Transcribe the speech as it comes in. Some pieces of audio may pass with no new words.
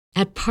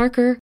At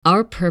Parker,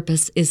 our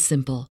purpose is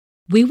simple.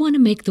 We want to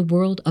make the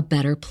world a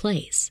better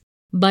place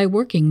by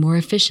working more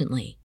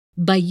efficiently,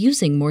 by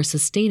using more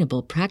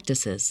sustainable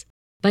practices,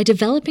 by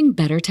developing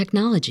better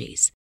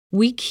technologies.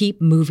 We keep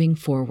moving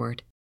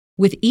forward.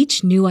 With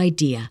each new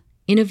idea,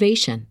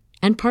 innovation,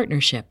 and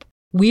partnership,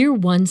 we're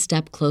one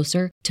step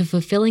closer to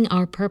fulfilling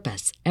our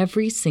purpose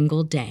every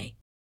single day.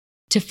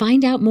 To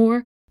find out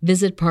more,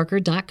 visit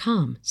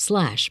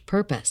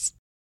parker.com/purpose.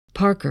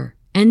 Parker,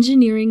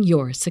 engineering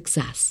your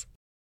success.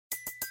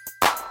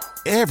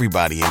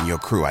 Everybody in your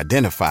crew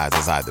identifies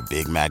as either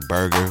Big Mac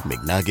Burger,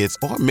 McNuggets,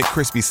 or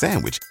McCrispy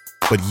Sandwich.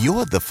 But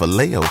you're the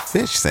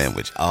Filet-O-Fish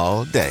Sandwich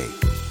all day.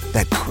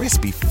 That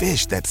crispy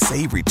fish, that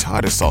savory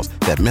tartar sauce,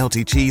 that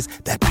melty cheese,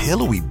 that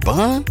pillowy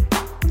bun.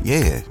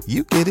 Yeah,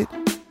 you get it.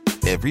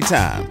 Every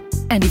time.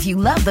 And if you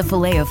love the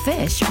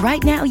Filet-O-Fish,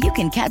 right now you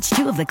can catch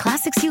two of the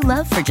classics you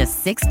love for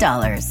just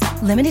 $6.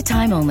 Limited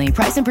time only.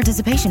 Price and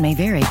participation may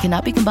vary.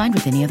 Cannot be combined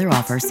with any other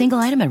offer. Single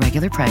item at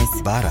regular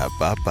price.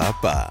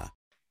 Ba-da-ba-ba-ba.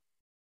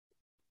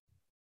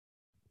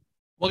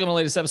 Welcome to the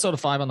latest episode of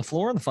 5 on the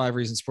Floor on the 5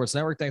 Reasons Sports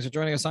Network. Thanks for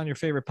joining us on your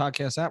favorite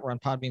podcast app. We're on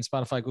Podbean,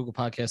 Spotify, Google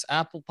Podcasts,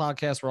 Apple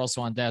Podcasts. We're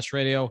also on Dash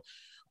Radio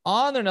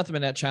on their Nothing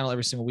But Net channel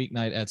every single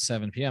weeknight at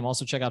 7 p.m.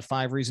 Also check out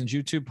 5 Reasons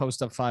YouTube.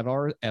 Post up 5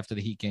 hours after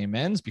the Heat game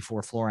ends,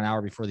 before Floor an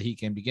hour before the Heat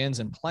game begins,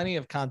 and plenty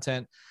of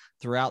content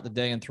throughout the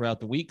day and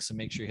throughout the week. So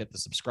make sure you hit the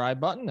subscribe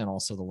button and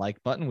also the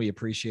like button. We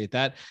appreciate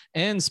that.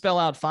 And spell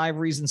out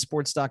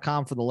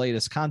 5reasonsports.com for the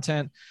latest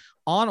content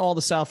on all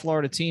the South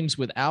Florida teams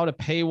without a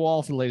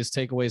paywall for the latest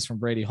takeaways from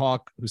Brady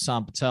Hawk,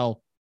 Hussam Patel,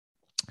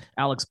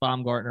 Alex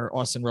Baumgartner,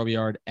 Austin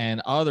Robillard,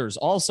 and others.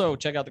 Also,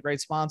 check out the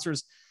great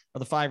sponsors of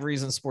the 5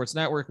 Reasons Sports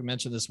Network. We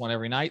mention this one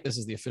every night. This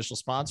is the official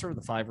sponsor of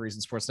the 5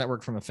 Reasons Sports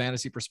Network. From a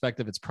fantasy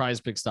perspective, it's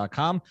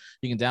prizepicks.com.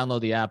 You can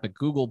download the app at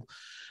Google,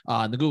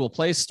 the Google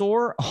Play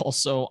Store,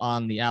 also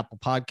on the Apple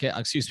Podcast.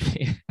 Excuse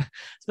me.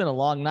 It's been a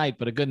long night,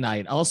 but a good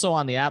night. Also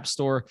on the App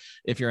Store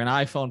if you're an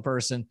iPhone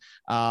person.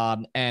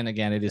 And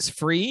again, it is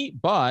free,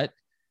 but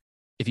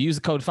if you use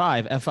the code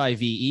 5,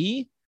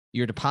 F-I-V-E,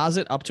 your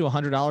deposit up to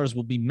 $100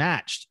 will be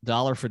matched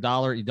dollar for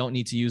dollar. You don't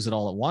need to use it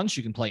all at once.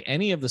 You can play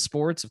any of the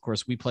sports. Of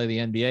course, we play the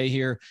NBA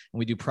here, and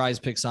we do prize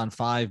picks on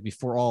 5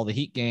 before all the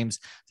Heat games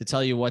to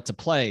tell you what to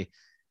play.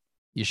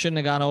 You shouldn't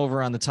have gone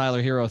over on the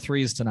Tyler Hero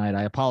threes tonight.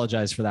 I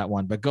apologize for that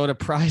one, but go to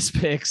Prize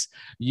Picks,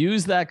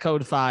 use that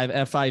code 5,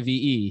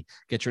 F-I-V-E,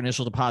 get your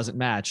initial deposit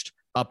matched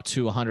up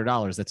to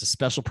 $100. That's a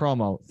special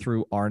promo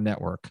through our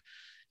network.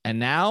 And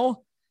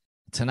now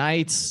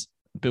tonight's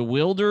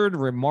bewildered,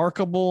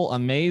 remarkable,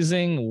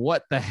 amazing,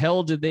 what the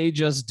hell did they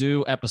just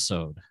do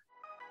episode.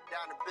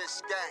 Down the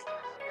Biscayne.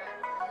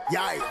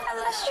 Yeah.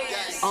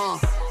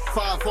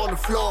 5 on the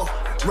floor,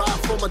 ride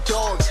for my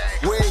dogs.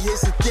 Where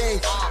here's the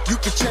thing, you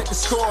can check the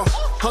score.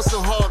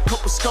 Hustle hard,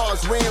 couple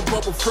scars, wearing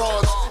bubble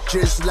frogs.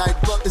 Just like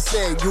Butler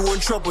said, you in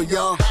trouble,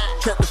 y'all.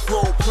 Kept the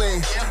floor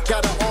playing,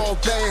 got it all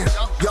banned.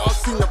 Y'all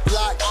seen the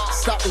block,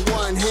 stop with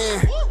one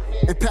hand.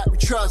 And Pat we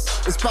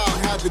trust, it's power,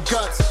 have the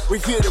guts. We're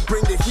here to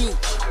bring the heat,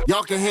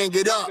 y'all can hang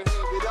it up.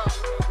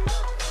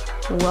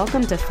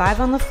 Welcome to 5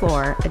 on the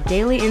Floor, a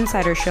daily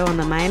insider show on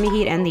the Miami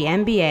Heat and the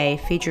NBA,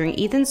 featuring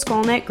Ethan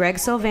Skolnick, Greg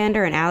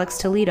Sylvander, and Alex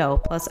Toledo,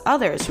 plus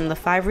others from the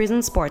 5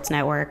 Reasons Sports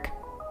Network.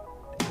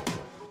 All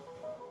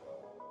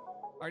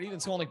right, Ethan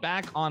Skolnick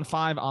back on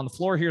 5 on the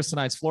Floor. Here's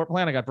tonight's floor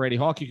plan. I got Brady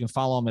Hawk. You can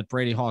follow him at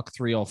Brady Hawk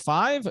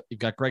 305. You've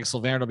got Greg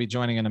Sylvander will be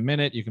joining in a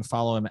minute. You can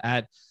follow him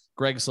at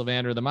Greg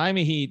Sylvander. The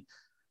Miami Heat,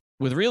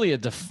 with really a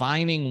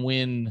defining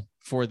win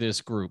for this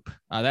group.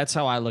 That's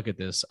how I look at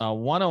this.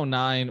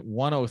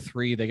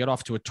 109-103. They get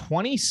off to a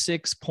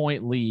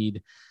 26-point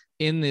lead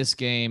in this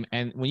game.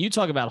 And when you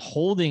talk about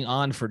holding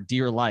on for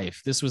dear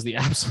life, this was the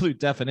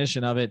absolute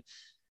definition of it.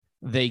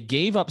 They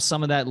gave up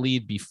some of that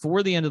lead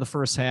before the end of the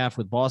first half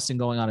with Boston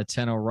going on a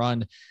 10-0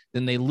 run.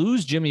 Then they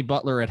lose Jimmy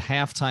Butler at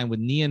halftime with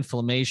knee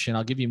inflammation.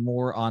 I'll give you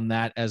more on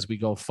that as we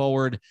go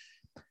forward.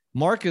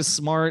 Marcus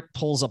Smart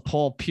pulls a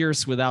Paul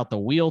Pierce without the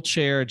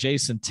wheelchair.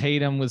 Jason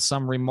Tatum with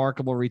some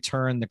remarkable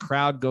return. The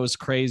crowd goes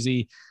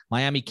crazy.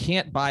 Miami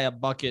can't buy a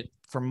bucket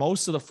for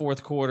most of the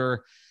fourth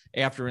quarter.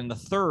 After in the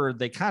third,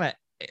 they kind of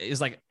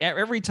is like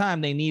every time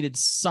they needed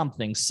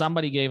something,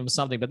 somebody gave them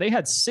something, but they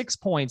had 6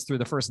 points through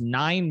the first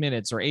 9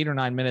 minutes or 8 or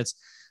 9 minutes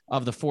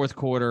of the fourth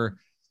quarter,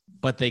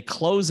 but they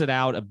close it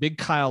out. A big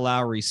Kyle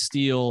Lowry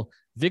steal,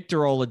 Victor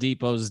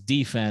Oladipo's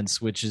defense,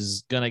 which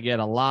is going to get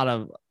a lot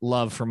of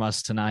love from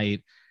us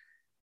tonight.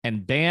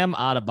 And Bam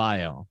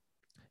Adebayo,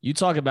 you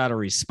talk about a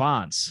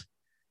response.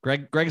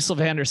 Greg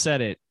Sylvander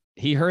said it.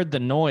 He heard the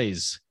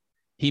noise.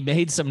 He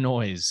made some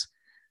noise.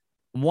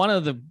 One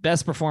of the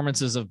best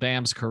performances of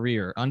Bam's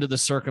career under the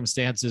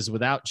circumstances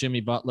without Jimmy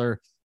Butler,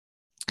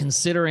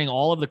 considering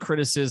all of the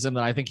criticism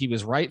that I think he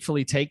was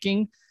rightfully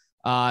taking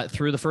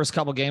through the first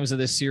couple games of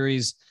this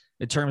series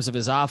in terms of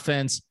his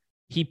offense.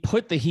 He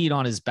put the Heat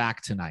on his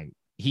back tonight.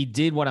 He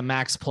did what a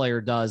max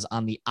player does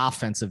on the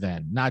offensive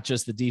end, not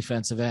just the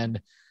defensive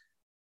end.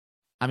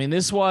 I mean,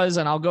 this was,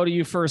 and I'll go to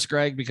you first,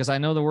 Greg, because I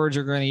know the words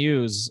you're going to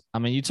use. I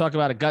mean, you talk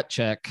about a gut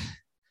check.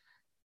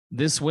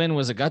 this win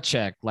was a gut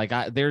check. Like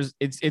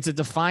it's a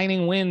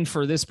defining win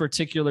for this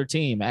particular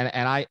team.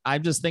 And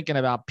I'm just thinking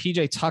about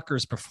PJ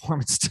Tucker's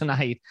performance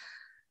tonight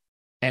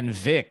and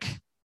Victor.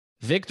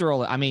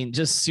 I mean,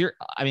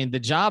 the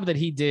job that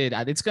he did,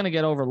 it's going to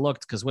get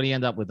overlooked because what he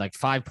ended up with, like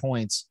 5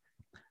 points.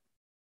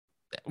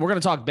 We're going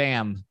to talk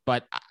Bam,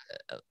 but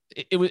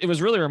it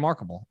was really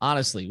remarkable,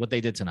 honestly, what they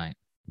did tonight.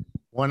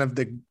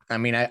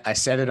 I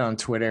said it on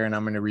Twitter and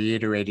I'm going to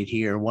reiterate it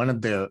here. One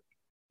of the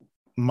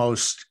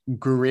most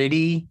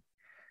gritty,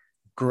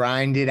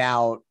 grinded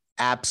out,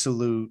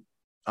 absolute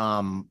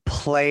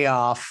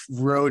playoff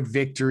road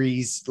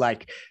victories.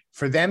 Like,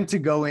 for them to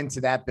go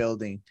into that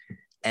building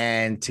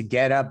and to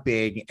get up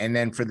big, and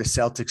then for the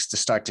Celtics to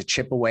start to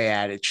chip away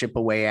at it,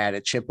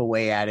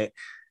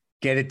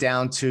 get it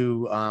down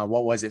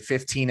to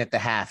 15 at the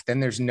half. Then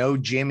there's no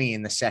Jimmy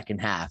in the second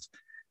half.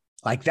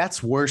 Like,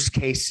 that's worst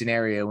case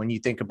scenario when you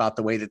think about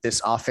the way that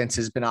this offense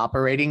has been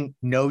operating.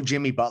 No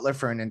Jimmy Butler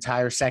for an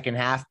entire second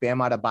half. Bam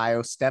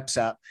Adebayo steps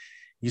up.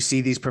 You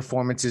see these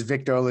performances.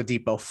 Victor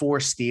Oladipo, 4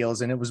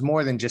 steals, and it was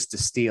more than just the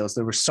steals.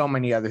 There were so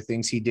many other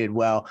things he did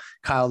well.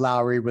 Kyle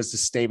Lowry was the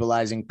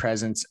stabilizing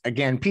presence.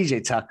 Again,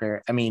 PJ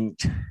Tucker, I mean,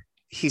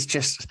 he's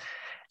just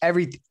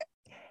every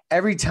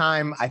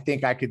time I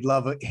think I could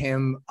love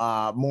him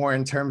more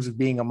in terms of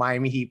being a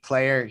Miami Heat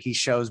player, he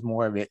shows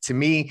more of it. To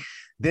me,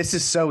 this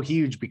is so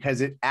huge because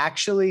it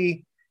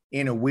actually,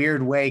 in a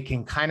weird way,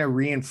 can kind of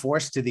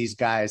reinforce to these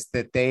guys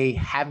that they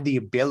have the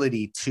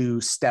ability to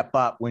step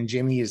up when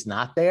Jimmy is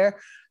not there.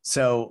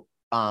 So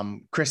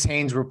Chris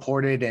Haynes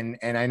reported, and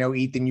I know,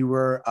 Ethan, you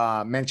were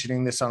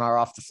mentioning this on our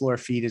Off the Floor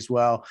feed as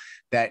well,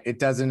 that it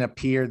doesn't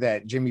appear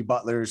that Jimmy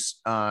Butler's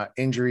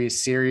injury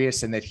is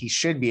serious and that he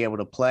should be able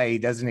to play. He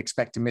doesn't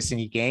expect to miss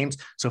any games.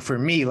 So for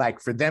me,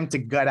 like, for them to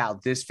gut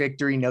out this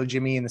victory, no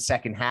Jimmy in the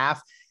second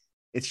half,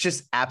 it's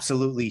just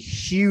absolutely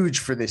huge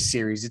for this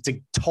series. It's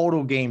a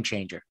total game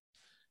changer.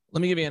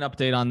 Let me give you an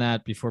update on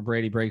that before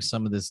Brady breaks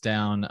some of this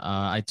down.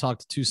 I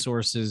talked to 2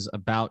 sources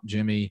about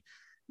Jimmy.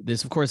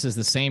 This, of course, is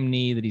the same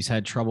knee that he's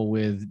had trouble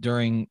with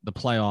during the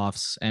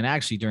playoffs and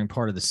actually during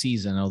part of the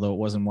season, although it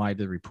wasn't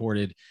widely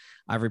reported.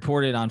 I've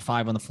reported on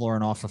 5 on the Floor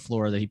and Off the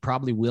Floor that he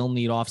probably will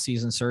need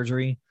off-season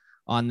surgery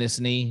on this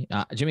knee.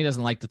 Jimmy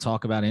doesn't like to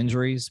talk about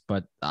injuries,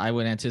 but I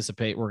would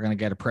anticipate we're going to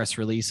get a press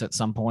release at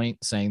some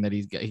point saying that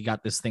he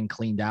got this thing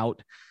cleaned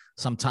out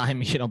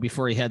sometime,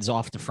 before he heads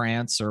off to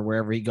France or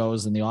wherever he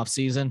goes in the off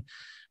season.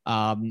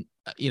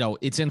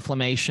 It's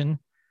inflammation,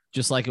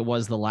 just like it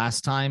was the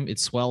last time. It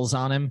swells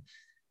on him.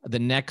 The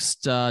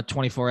next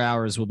 24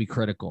 hours will be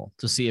critical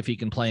to see if he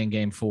can play in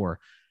game 4,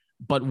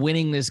 but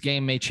winning this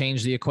game may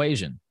change the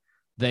equation.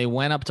 They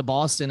went up to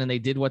Boston and they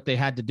did what they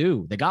had to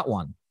do. They got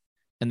one,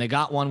 and they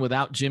got one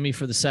without Jimmy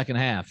for the second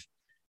half.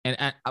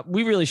 And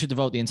we really should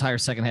devote the entire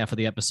second half of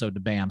the episode to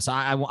Bam. So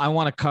I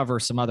want to cover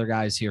some other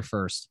guys here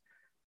first.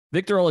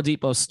 Victor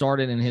Oladipo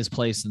started in his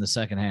place in the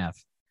second half.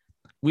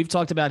 We've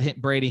talked about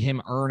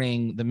him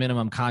earning the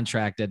minimum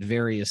contract at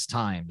various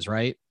times,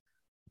 right?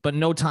 But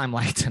no time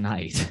like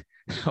tonight.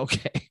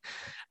 Okay.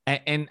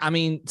 And I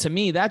mean, to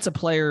me, that's a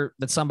player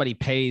that somebody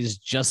pays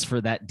just for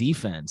that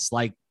defense,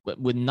 like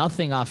with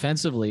nothing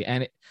offensively.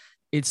 And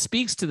it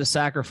speaks to the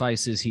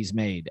sacrifices he's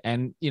made.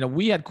 And,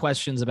 we had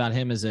questions about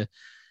him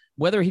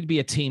whether he'd be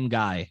a team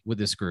guy with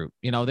this group.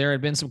 There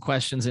had been some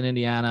questions in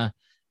Indiana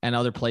and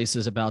other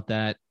places about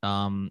that,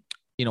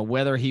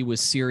 whether he was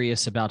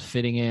serious about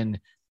fitting in.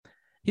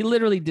 He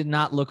literally did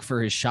not look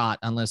for his shot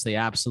unless they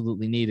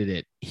absolutely needed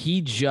it.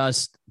 He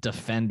just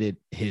defended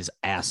his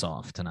ass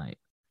off tonight.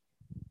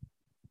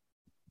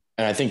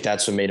 And I think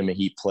that's what made him a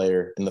Heat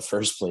player in the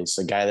first place,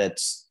 a guy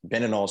that's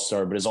been an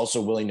all-star, but is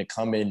also willing to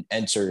come in,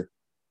 enter,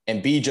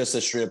 and be just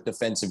a straight-up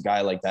defensive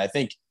guy like that. I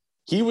think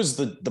he was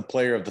the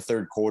player of the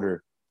third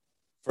quarter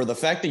for the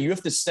fact that you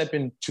have to step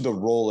into the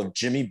role of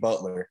Jimmy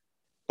Butler,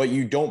 but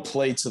you don't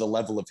play to the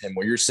level of him,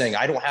 where you're saying,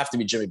 I don't have to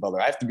be Jimmy Butler.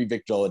 I have to be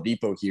Victor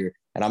Oladipo here,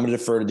 and I'm going to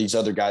defer to these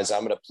other guys.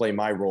 I'm going to play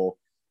my role.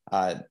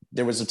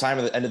 There was a time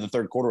at the end of the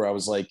third quarter where I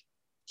was like,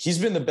 he's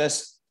been the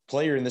best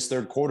player in this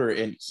third quarter,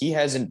 and he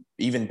hasn't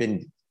even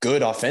been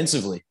good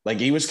offensively. Like,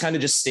 he was kind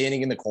of just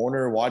standing in the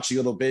corner, watching a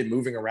little bit,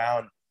 moving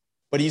around,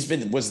 but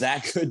was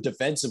that good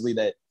defensively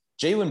that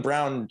Jaylen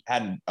Brown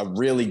had a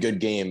really good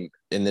game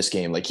in this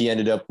game. Like, he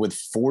ended up with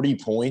 40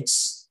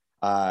 points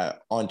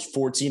on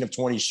 14 of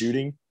 20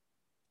 shooting.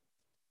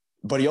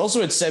 But he also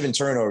had 7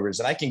 turnovers,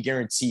 and I can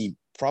guarantee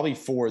probably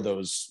 4 of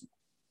those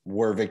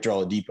were Victor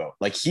Oladipo.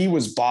 Like, he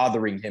was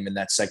bothering him in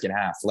that second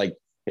half. Like,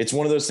 it's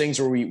one of those things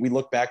where we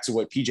look back to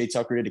what PJ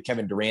Tucker did to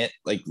Kevin Durant,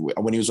 like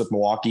when he was with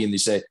Milwaukee, and they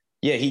say,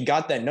 yeah, he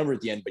got that number at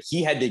the end, but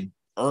he had to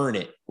earn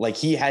it. Like,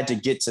 he had to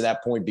get to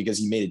that point because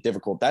he made it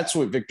difficult. That's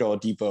what Victor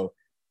Oladipo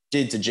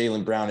did to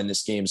Jaylen Brown in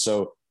this game.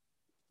 So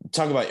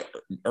talk about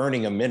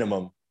earning a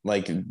minimum.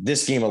 Like,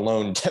 this game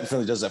alone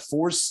definitely does that.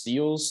 4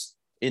 steals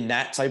in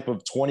that type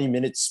of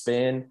 20-minute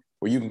span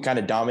where you can kind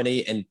of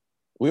dominate. And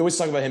we always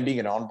talk about him being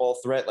an on-ball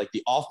threat. Like,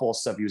 the off-ball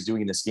stuff he was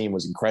doing in this game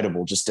was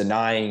incredible. Just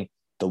denying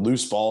the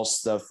loose ball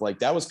stuff. Like,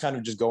 that was kind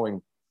of just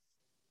going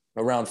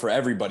around for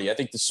everybody. I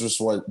think this was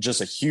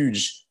just a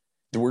huge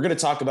we're going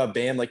to talk about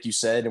Bam, like you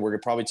said, and we're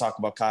going to probably talk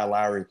about Kyle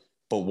Lowry,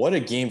 but what a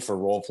game for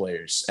role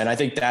players. And I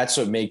think that's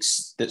what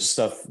makes this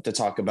stuff to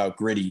talk about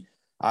gritty.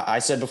 I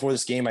said before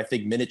this game, I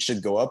think minutes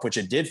should go up, which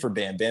it did for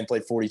Bam. Bam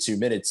played 42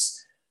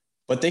 minutes,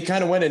 but they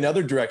kind of went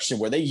another direction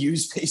where they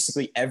used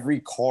basically every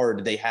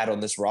card they had on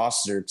this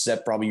roster,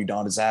 except probably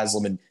Udonis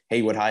Haslem and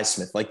Haywood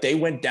Highsmith. Like, they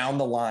went down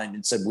the line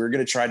and said, we're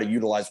going to try to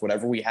utilize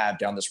whatever we have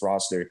down this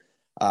roster.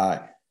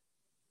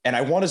 And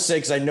I want to say,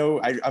 because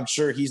I'm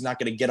sure he's not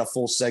going to get a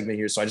full segment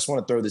here, so I just want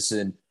to throw this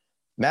in.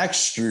 Max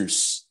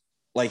Strus,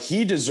 like,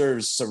 he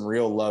deserves some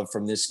real love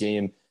from this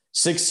game.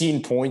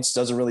 16 points,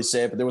 doesn't really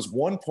say it, but there was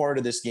one part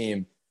of this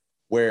game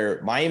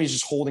where Miami's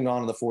just holding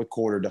on in the fourth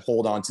quarter to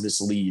hold on to this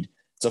lead.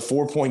 It's a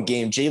 4-point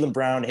game. Jaylen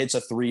Brown hits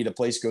a 3. The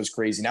place goes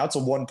crazy. Now it's a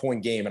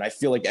 1-point game, and I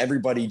feel like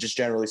everybody just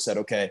generally said,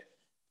 okay,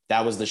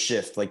 that was the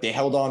shift. Like, they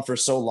held on for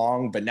so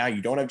long, but now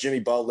you don't have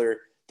Jimmy Butler.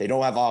 They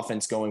don't have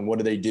offense going.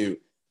 What do?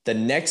 The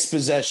next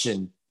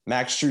possession,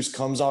 Max Strus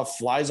comes off,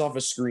 flies off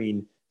a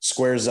screen,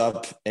 squares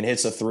up, and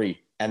hits a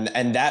 3.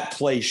 And that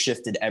play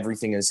shifted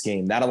everything in this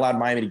game. That allowed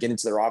Miami to get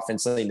into their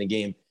offense late in the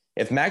game.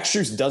 If Max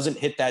Strus doesn't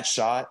hit that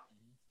shot,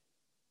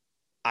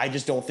 I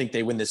just don't think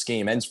they win this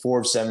game. Ends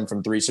 4 of 7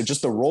 from 3. So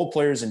just the role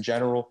players in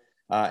general.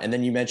 And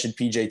then you mentioned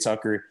PJ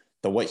Tucker,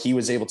 what he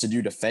was able to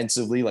do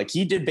defensively. Like,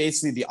 he did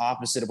basically the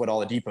opposite of what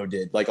Oladipo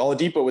did. Like,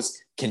 Oladipo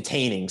was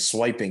containing,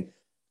 swiping.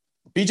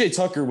 PJ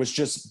Tucker was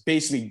just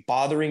basically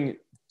bothering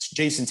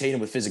Jason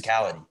Tatum with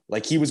physicality.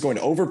 Like, he was going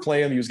to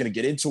overplay him. He was going to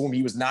get into him.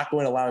 He was not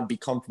going to allow him to be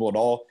comfortable at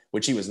all,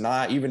 which he was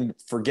not, even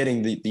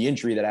forgetting the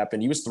injury that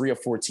happened. He was 3 of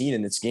 14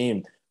 in this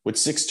game with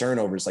 6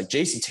 turnovers. Like,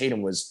 Jason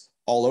Tatum was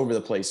all over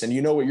the place. And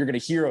you know what you're going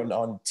to hear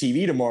on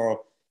TV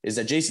tomorrow is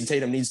that Jason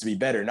Tatum needs to be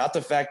better. Not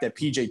the fact that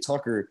PJ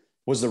Tucker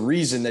was the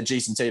reason that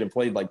Jason Tatum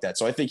played like that.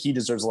 So I think he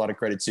deserves a lot of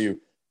credit too.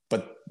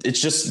 But it's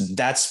just,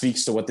 that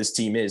speaks to what this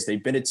team is.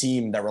 They've been a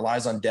team that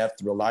relies on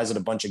depth, relies on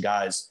a bunch of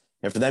guys.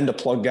 And for them to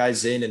plug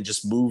guys in and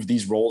just move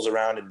these roles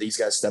around and these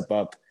guys step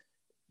up,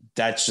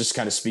 that just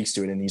kind of speaks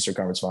to it in the Eastern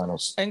Conference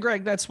Finals. And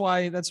Greg, that's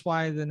why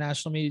the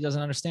national media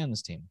doesn't understand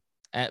this team,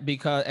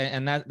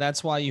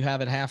 that's why you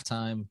have at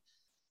halftime,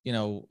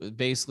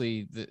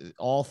 basically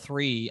all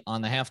 3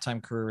 on the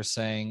halftime crew are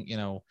saying,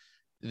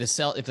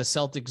 if the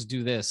Celtics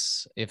do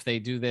this, if they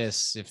do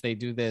this,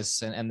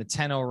 and the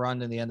 10-0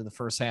 run in the end of the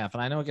first half.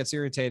 And I know it gets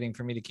irritating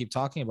for me to keep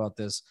talking about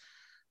this,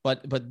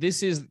 but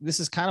this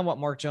is kind of what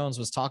Mark Jones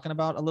was talking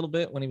about a little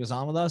bit when he was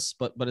on with us,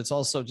 but it's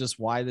also just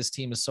why this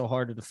team is so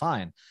hard to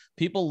define.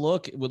 People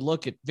would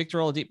look at Victor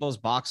Oladipo's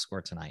box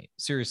score tonight,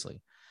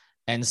 seriously,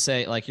 and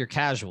say, like, you're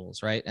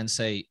casuals, right? And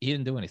say, he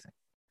didn't do anything.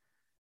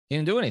 He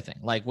didn't do anything.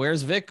 Like,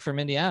 where's Vic from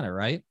Indiana,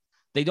 right?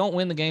 They don't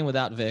win the game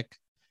without Vic.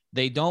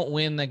 They don't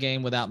win the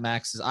game without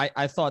Max's.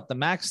 I thought the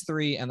Max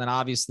 3, and then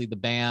obviously the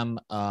Bam,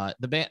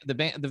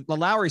 the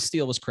Lowry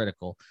steal was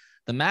critical.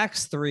 The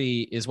Max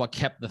 3 is what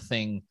kept the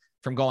thing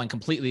from going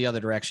completely the other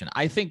direction.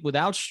 I think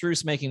without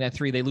Strus making that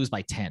 3, they lose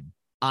by 10,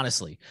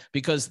 honestly,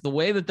 because the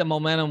way that the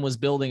momentum was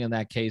building in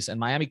that case, and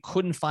Miami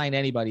couldn't find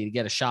anybody to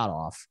get a shot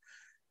off.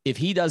 If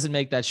he doesn't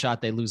make that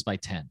shot, they lose by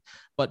 10.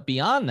 But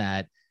beyond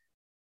that,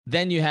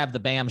 then you have the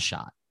Bam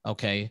shot.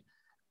 Okay.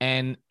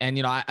 And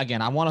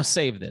I want to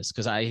save this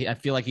because I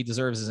feel like he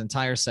deserves his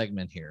entire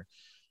segment here,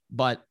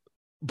 but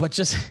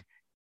just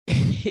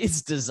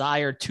his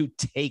desire to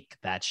take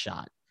that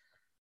shot,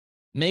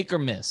 make or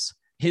miss,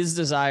 his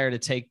desire to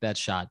take that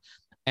shot.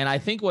 And I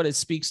think what it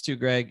speaks to,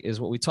 Greg, is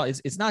what we talk.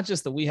 It's not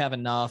just that we have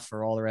enough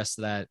or all the rest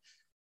of that,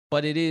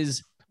 but it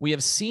is, we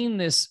have seen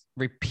this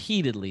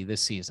repeatedly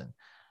this season.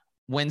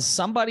 When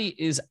somebody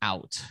is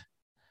out,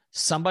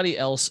 somebody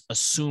else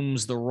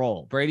assumes the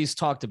role. Brady's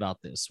talked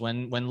about this.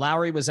 When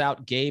Lowry was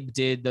out, Gabe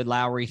did the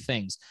Lowry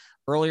things.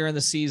 Earlier in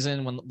the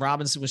season, when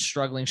Robinson was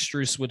struggling,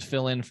 Strus would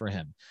fill in for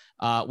him.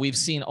 We've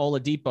seen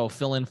Oladipo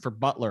fill in for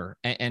Butler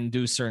and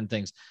do certain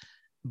things.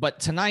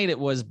 But tonight it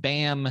was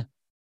Bam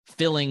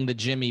filling the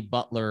Jimmy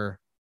Butler,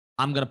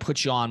 I'm going to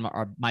put you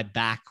on my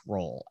back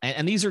role.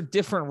 And these are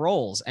different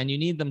roles, and you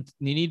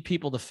need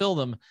people to fill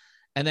them.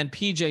 And then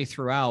PJ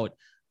throughout.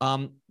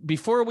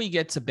 Before we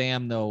get to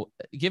Bam, though,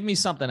 give me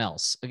something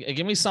else.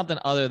 Give me something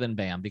other than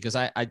Bam, because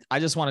I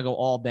just want to go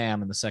all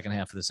Bam in the second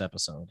half of this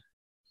episode.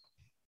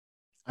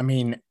 I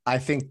mean, I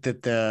think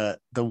that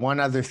the one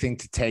other thing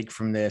to take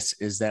from this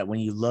is that when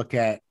you look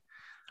at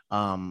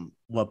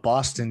what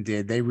Boston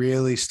did, they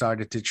really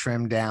started to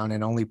trim down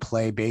and only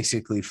play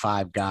basically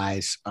 5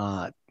 guys.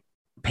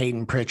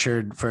 Peyton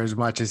Pritchard, for as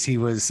much as he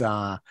was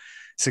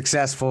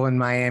successful in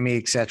Miami,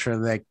 et cetera,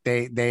 like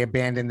they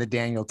abandoned the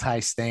Daniel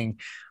Tice thing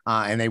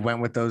and they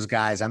went with those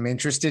guys. I'm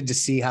interested to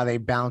see how they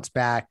bounce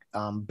back.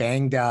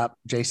 Banged up.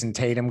 Jason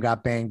Tatum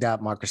got banged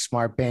up. Marcus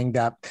Smart banged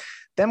up.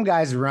 Them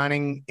guys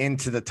running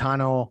into the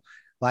tunnel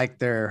like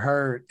they're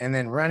hurt and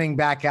then running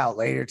back out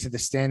later to the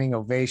standing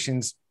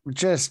ovations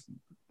just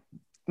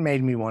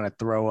made me want to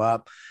throw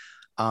up.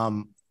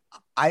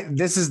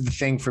 This is the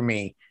thing for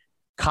me.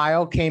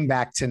 Kyle came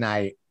back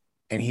tonight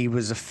and he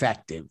was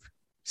effective.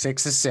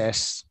 6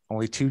 assists,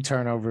 only 2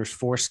 turnovers,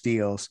 4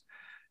 steals.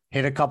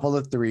 hit a couple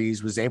of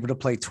threes, was able to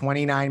play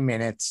 29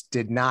 minutes,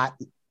 did not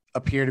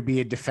appear to be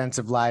a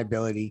defensive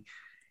liability.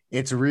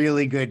 It's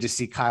really good to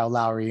see Kyle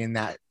Lowry in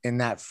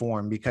that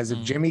form, because if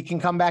Jimmy can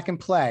come back and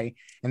play,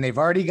 and they've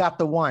already got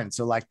the one.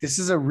 So like, this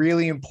is a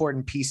really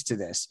important piece to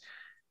this.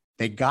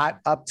 They got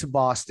up to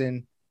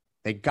Boston.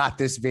 They got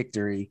this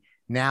victory.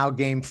 Now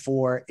game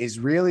 4 is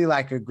really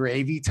like a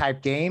gravy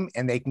type game,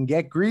 and they can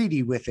get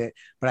greedy with it.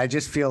 But I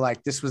just feel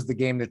like this was the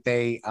game that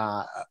they,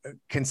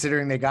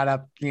 considering they got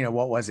up,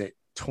 what was it?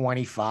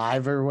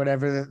 25 or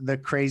whatever the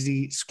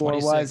crazy score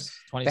 26, was.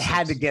 26.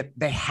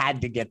 They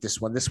had to get this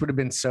one. This would have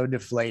been so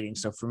deflating.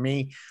 So for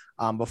me,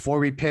 before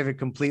we pivot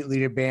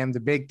completely to Bam,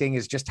 the big thing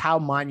is just how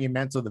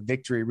monumental the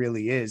victory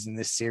really is in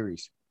this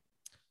series.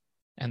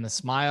 And the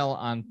smile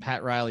on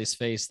Pat Riley's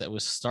face that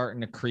was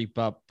starting to creep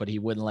up, but he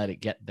wouldn't let it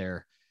get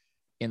there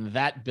in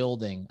that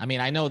building. I mean,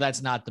 I know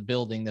that's not the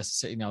building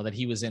that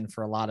he was in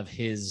for a lot of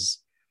his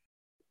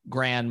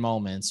grand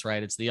moments,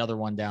 right? It's the other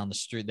one down the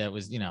street that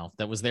was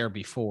there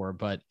before,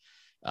 but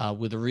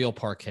with a real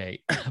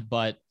parquet.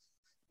 But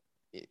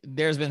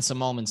there's been some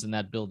moments in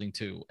that building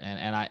too.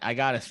 And I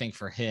got to think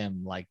for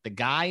him, like the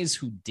guys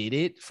who did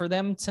it for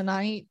them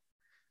tonight,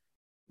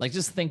 like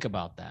just think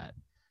about that.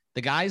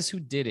 The guys who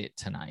did it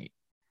tonight,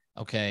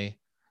 okay,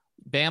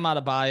 Bam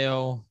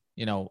Adebayo,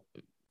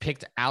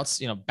 picked out,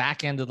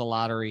 back end of the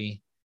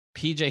lottery.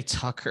 PJ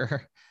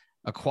Tucker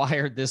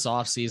acquired this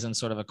offseason,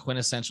 sort of a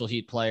quintessential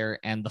Heat player,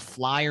 and the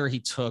flyer he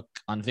took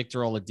on Victor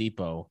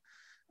Oladipo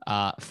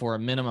for a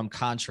minimum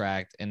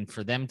contract, and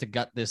for them to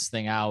gut this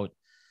thing out,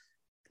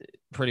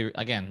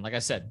 again, like I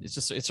said,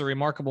 it's a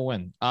remarkable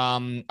win. All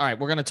right,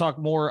 we're going to talk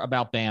more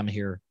about Bam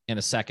here in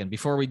a second.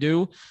 Before we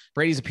do,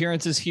 Brady's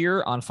appearances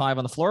here on 5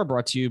 on the Floor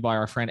brought to you by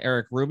our friend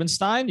Eric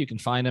Rubenstein. You can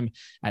find him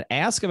at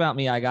Ask About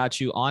Me, I Got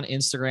You on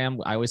Instagram.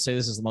 I always say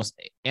this is the most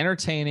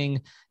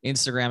entertaining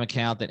Instagram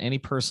account that any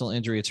personal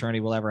injury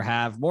attorney will ever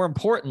have. More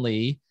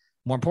importantly,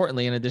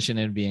 in addition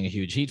to being a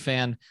huge Heat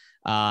fan,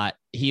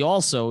 he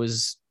also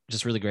is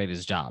just really great at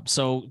his job.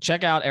 So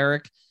check out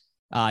Eric.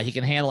 He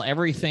can handle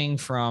everything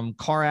from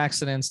car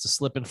accidents to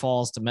slip and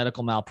falls to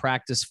medical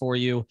malpractice for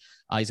you.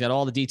 He's got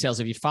all the details.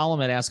 If you follow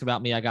him at Ask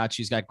About Me, I Got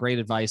You. He's got great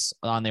advice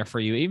on there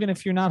for you, even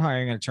if you're not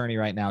hiring an attorney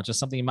right now, just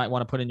something you might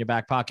want to put in your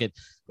back pocket.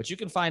 But you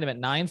can find him at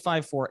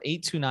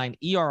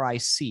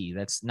 954-829-ERIC.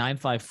 That's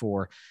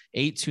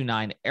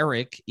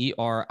 954-829-ERIC,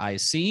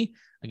 E-R-I-C.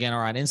 Again,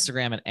 or on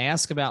Instagram at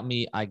Ask About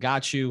Me, I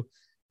Got You.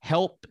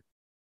 Help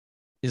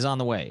is on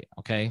the way,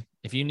 okay?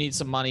 If you need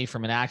some money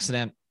from an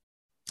accident,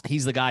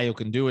 he's the guy who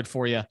can do it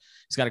for you.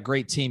 He's got a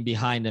great team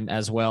behind him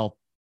as well.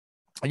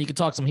 And you can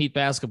talk some Heat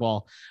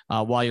basketball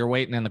while you're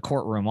waiting in the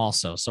courtroom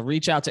also. So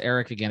reach out to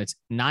Eric again. It's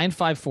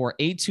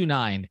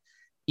 954-829-ERIC.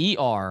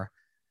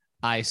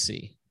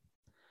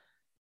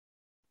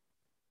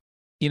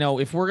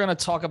 If we're going to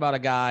talk about a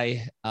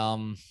guy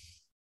and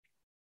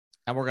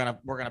we're going to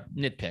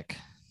nitpick,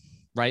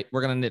 right?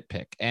 We're going to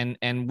nitpick.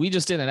 And we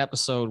just did an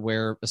episode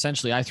where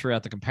essentially I threw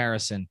out the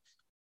comparison.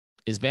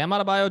 Is Bam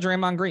Adebayo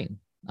Draymond Green?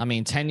 I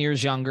mean, 10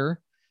 years younger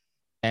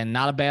and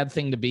not a bad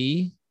thing to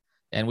be.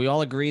 And we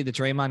all agree that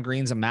Draymond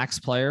Green's a max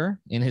player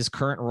in his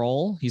current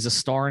role. He's a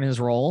star in his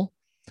role.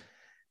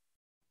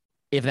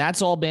 If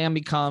that's all Bam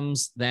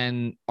becomes,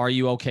 then are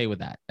you okay with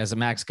that as a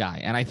max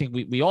guy? And I think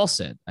we all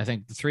said, I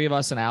think the three of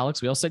us and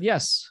Alex, we all said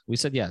yes. We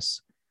said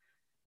yes.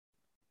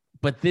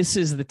 But this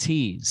is the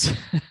tease.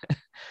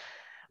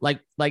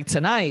 like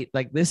tonight,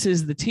 like this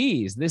is the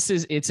tease.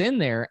 It's in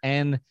there.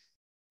 And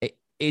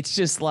it's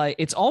just like,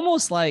 it's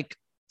almost like,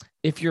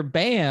 if you're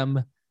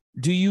Bam,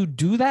 do you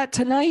do that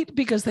tonight?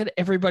 Because then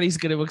everybody's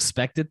going to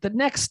expect it the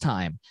next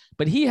time.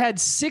 But he had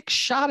 6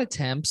 shot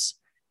attempts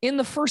in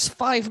the first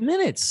 5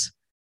 minutes.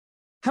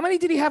 How many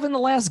did he have in the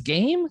last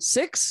game?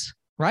 6,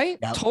 right?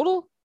 Yep.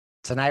 Total?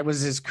 Tonight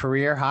was his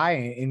career high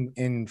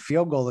in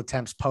field goal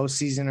attempts,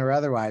 postseason or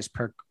otherwise,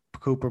 per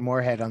Cooper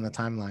Moorhead on the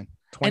timeline.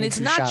 And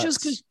it's not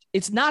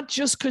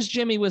just because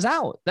Jimmy was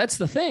out. That's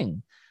the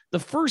thing. The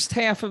first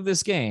half of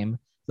this game,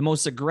 the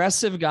most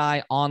aggressive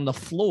guy on the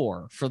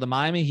floor for the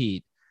Miami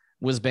Heat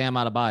was Bam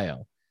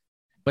Adebayo.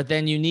 But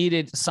then you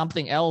needed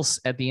something else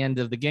at the end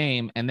of the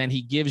game, and then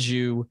he gives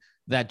you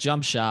that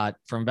jump shot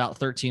from about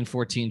 13,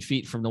 14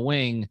 feet from the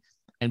wing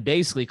and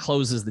basically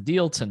closes the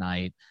deal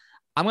tonight.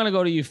 I'm going to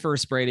go to you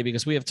first, Brady,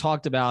 because we have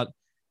talked about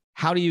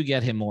how do you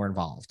get him more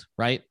involved,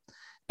 right?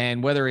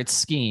 And whether it's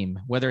scheme,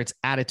 whether it's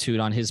attitude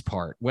on his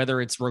part,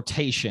 whether it's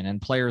rotation and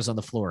players on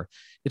the floor,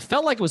 it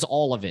felt like it was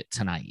all of it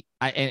tonight.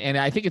 And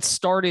I think it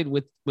started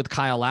with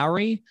Kyle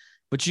Lowry,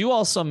 but you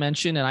also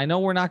mentioned, and I know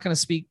we're not going to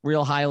speak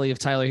real highly of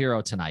Tyler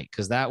Hero tonight,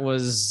 because that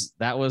was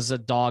a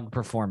dog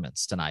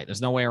performance tonight.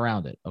 There's no way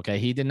around it. Okay.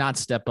 He did not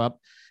step up.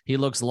 He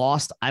looks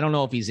lost. I don't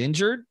know if he's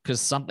injured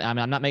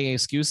I'm not making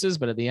excuses,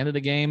 but at the end of the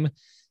game,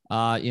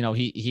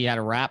 he had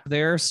a wrap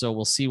there. So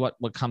we'll see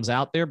what comes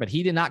out there, but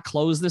he did not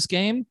close this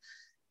game.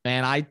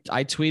 And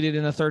I tweeted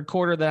in the third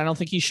quarter that I don't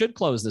think he should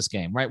close this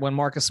game, right? When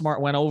Marcus Smart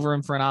went over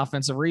him for an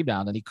offensive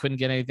rebound and he couldn't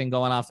get anything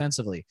going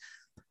offensively.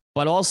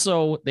 But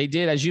also they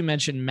did, as you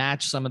mentioned,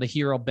 match some of the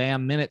hero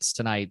Bam minutes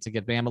tonight to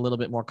get Bam a little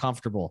bit more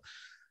comfortable.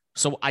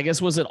 So I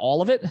guess, was it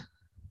all of it?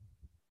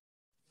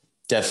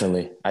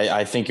 Definitely.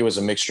 I think it was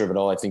a mixture of it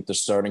all. I think the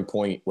starting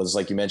point was,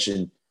 like you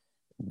mentioned,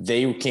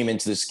 they came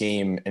into this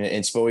game, and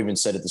Spo even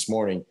said it this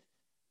morning,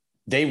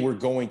 they were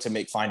going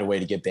to find a way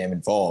to get Bam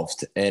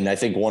involved. And I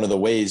think one of the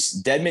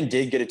ways, Dedmon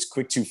did get its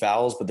quick 2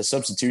 fouls, but the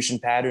substitution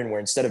pattern where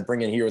instead of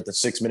bringing here at the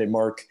 6-minute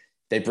mark,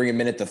 they bring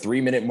him in at the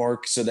 3-minute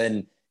mark. So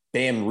then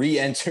Bam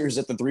re-enters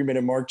at the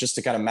 3-minute mark just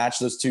to kind of match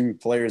those two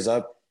players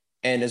up.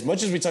 And as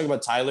much as we talk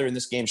about Tyler in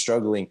this game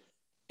struggling,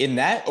 in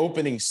that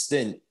opening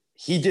stint,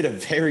 he did a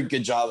very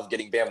good job of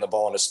getting Bam the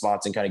ball in his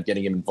spots and kind of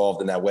getting him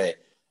involved in that way.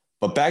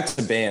 But back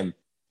to Bam,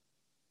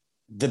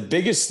 the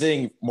biggest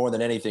thing more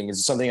than anything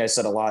is something I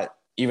said a lot,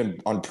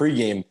 even on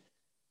pregame,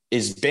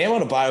 is Bam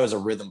Adebayo is a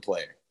rhythm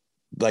player.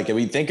 Like, if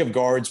we think of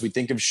guards, we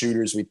think of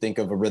shooters, we think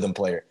of a rhythm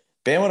player.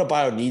 Bam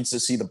Adebayo needs to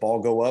see the ball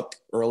go up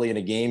early in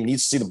a game,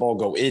 needs to see the ball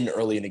go in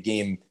early in a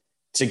game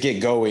to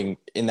get going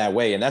in that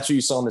way. And that's what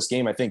you saw in this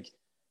game. I think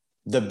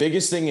the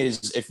biggest thing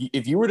is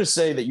if you were to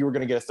say that you were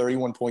going to get a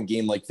 31-point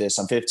game like this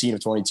on 15 of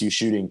 22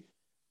 shooting,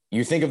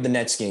 you think of the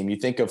Nets game, you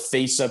think of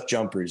face-up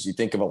jumpers, you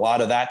think of a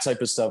lot of that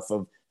type of stuff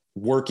of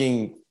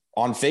working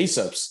on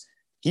face-ups.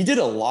 He did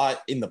a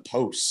lot in the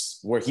post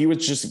where he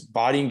was just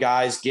bodying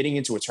guys, getting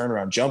into a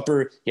turnaround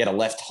jumper. He had a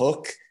left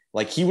hook.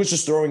 Like, he was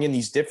just throwing in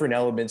these different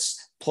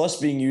elements, plus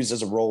being used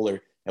as a roller.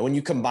 And when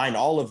you combine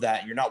all of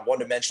that, you're not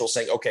one-dimensional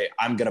saying, okay,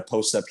 I'm going to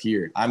post up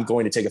here, I'm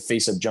going to take a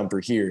face-up jumper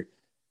here,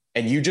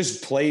 and you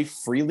just play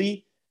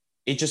freely,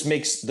 it just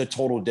makes the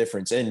total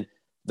difference. And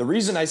the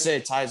reason I say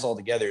it ties all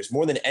together is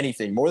more than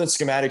anything, more than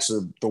schematics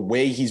or the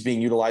way he's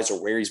being utilized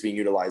or where he's being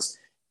utilized.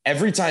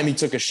 Every time he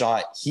took a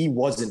shot, he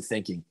wasn't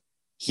thinking.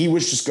 He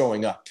was just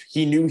going up.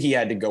 He knew he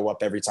had to go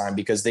up every time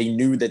because they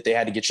knew that they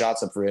had to get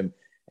shots up for him.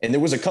 And there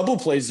was a couple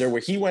of plays there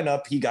where he went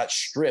up, he got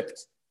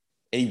stripped,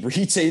 and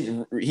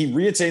he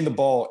re-attained the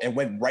ball and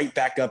went right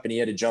back up, and he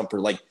had a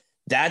jumper. Like,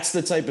 that's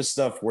the type of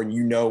stuff where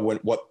you know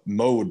what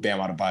mode Bam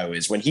Adebayo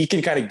is. When he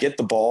can kind of get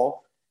the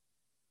ball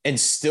and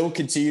still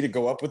continue to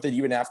go up with it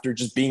even after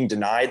just being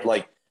denied.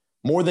 Like,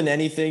 more than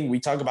anything, we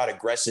talk about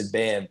aggressive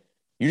Bam.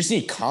 You just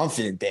need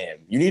confident Bam.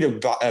 You need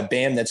a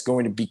Bam that's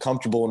going to be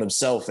comfortable in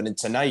himself. And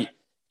tonight,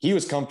 he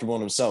was comfortable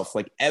in himself.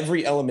 Like,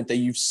 every element that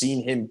you've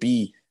seen him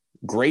be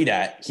great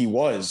at, he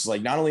was.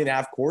 Like, not only in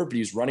half court, but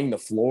he's running the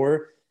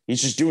floor.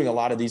 He's just doing a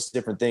lot of these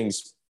different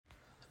things.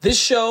 This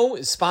show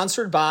is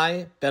sponsored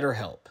by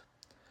BetterHelp.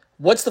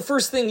 What's the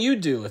first thing you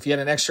do if you had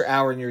an extra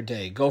hour in your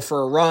day? Go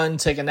for a run,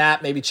 take a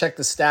nap, maybe check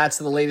the stats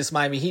of the latest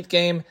Miami Heat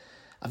game?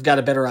 I've got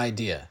a better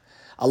idea.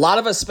 A lot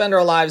of us spend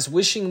our lives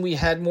wishing we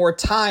had more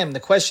time. The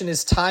question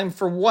is, time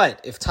for what?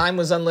 If time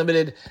was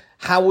unlimited,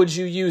 how would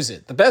you use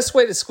it? The best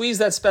way to squeeze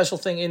that special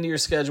thing into your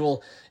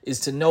schedule is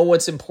to know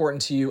what's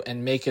important to you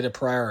and make it a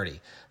priority.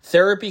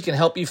 Therapy can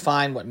help you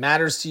find what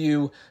matters to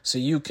you so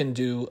you can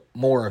do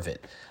more of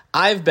it.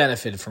 I've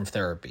benefited from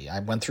therapy.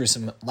 I went through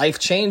some life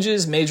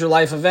changes, major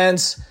life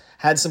events,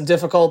 had some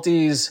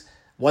difficulties,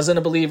 wasn't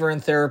a believer in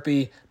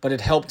therapy, but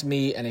it helped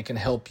me and it can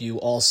help you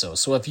also.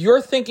 So if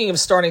you're thinking of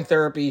starting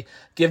therapy,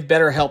 give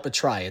BetterHelp a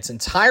try. It's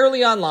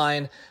entirely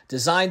online,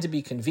 designed to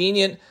be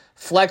convenient,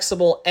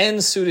 flexible,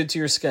 and suited to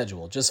your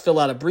schedule. Just fill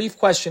out a brief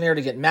questionnaire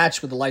to get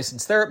matched with a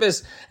licensed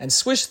therapist and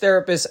switch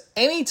therapists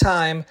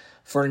anytime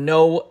for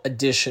no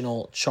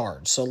additional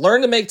charge. So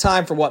learn to make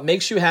time for what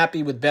makes you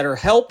happy with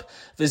BetterHelp.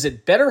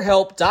 Visit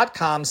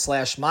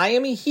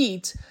betterhelp.com/Miami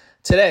Heat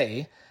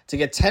today to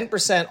get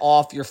 10%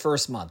 off your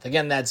first month.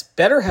 Again, that's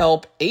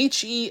BetterHelp,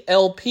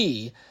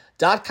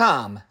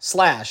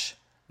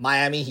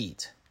 HELP.com/Miami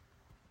Heat.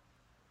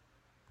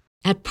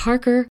 At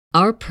Parker,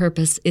 our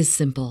purpose is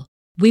simple.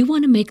 We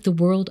want to make the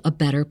world a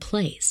better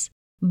place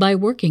by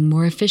working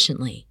more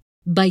efficiently,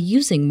 by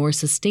using more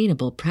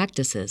sustainable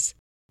practices,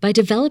 by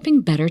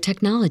developing better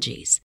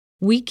technologies.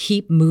 We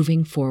keep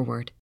moving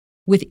forward.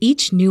 With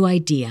each new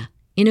idea,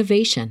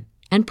 innovation,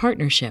 and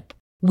partnership,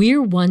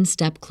 we're one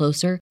step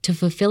closer to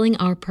fulfilling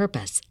our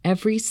purpose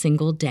every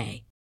single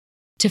day.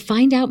 To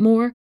find out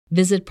more,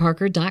 visit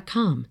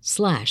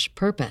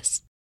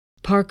parker.com/purpose.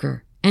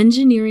 Parker,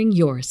 engineering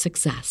your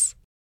success.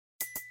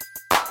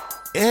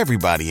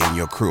 Everybody in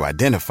your crew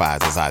identifies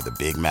as either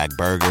Big Mac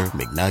Burger,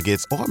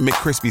 McNuggets, or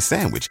McCrispy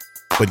Sandwich.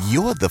 But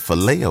you're the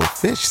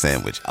Filet-O-Fish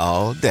Sandwich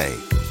all day.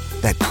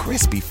 That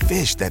crispy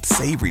fish, that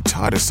savory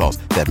tartar sauce,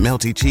 that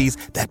melty cheese,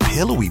 that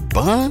pillowy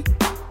bun.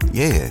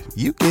 Yeah,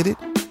 you get it.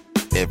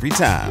 Every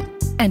time.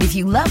 And if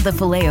you love the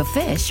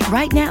Filet-O-Fish,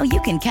 right now you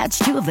can catch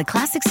two of the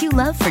classics you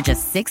love for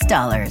just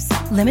 $6.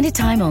 Limited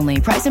time only.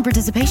 Price and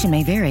participation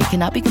may vary.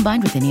 Cannot be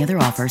combined with any other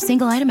offer.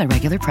 Single item at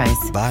regular price.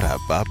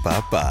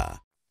 Ba-da-ba-ba-ba.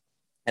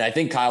 And I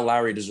think Kyle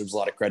Lowry deserves a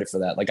lot of credit for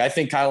that. Like, I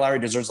think Kyle Lowry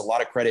deserves a lot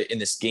of credit in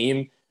this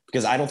game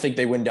because I don't think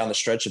they win down the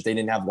stretch if they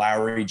didn't have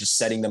Lowry just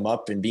setting them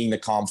up and being the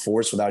calm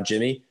force without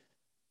Jimmy.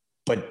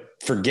 But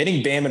for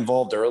getting Bam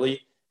involved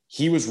early,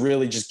 he was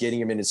really just getting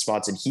him in his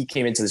spots, and he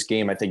came into this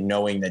game, I think,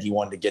 knowing that he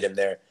wanted to get him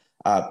there.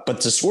 But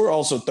to score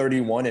also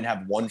 31 and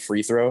have one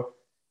free throw,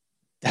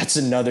 That's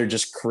another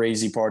just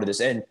crazy part of this.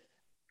 And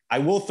I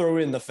will throw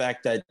in the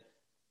fact that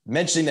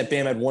mentioning that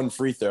Bam had 1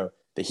 free throw,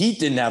 the Heat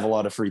didn't have a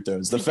lot of free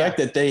throws. The fact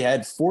that they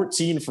had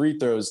 14 free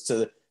throws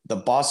to the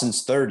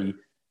Boston's 30,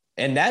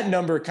 and that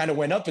number kind of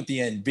went up at the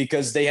end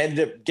because they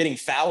ended up getting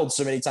fouled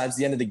so many times at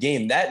the end of the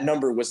game. That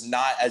number was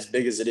not as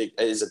big as it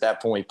is at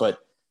that point. But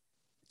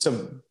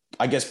to,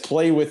 I guess,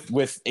 play with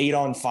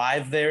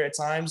 8-on-5 there at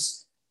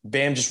times,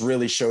 Bam just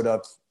really showed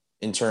up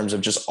in terms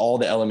of just all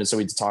the elements that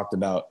we talked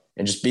about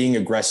and just being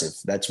aggressive.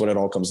 That's what it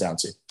all comes down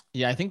to.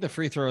 Yeah, I think the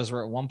free throws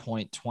were at one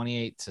point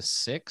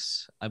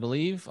 28-6, I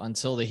believe,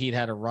 until the Heat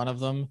had a run of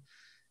them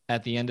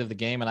at the end of the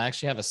game. And I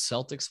actually have a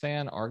Celtics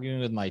fan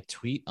arguing with my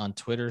tweet on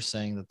Twitter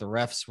saying that the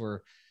refs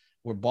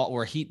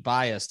were Heat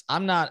biased.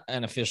 I'm not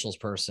an officials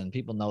person.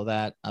 People know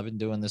that. I've been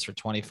doing this for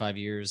 25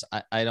 years.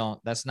 I don't,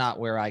 that's not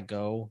where I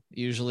go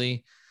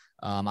usually.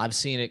 I've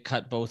seen it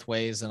cut both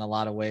ways in a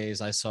lot of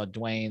ways. I saw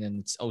Dwayne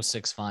in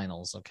 06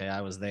 finals. Okay.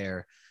 I was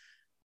there.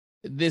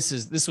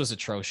 This was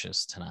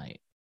atrocious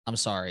tonight. I'm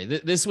sorry.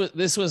 This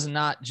was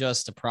not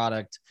just a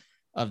product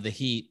of the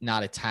Heat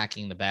not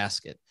attacking the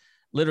basket.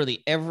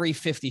 Literally every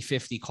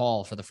 50-50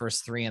 call for the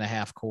first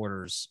 3.5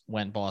 quarters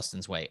went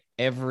Boston's way.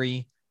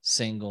 Every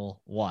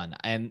single one.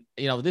 And,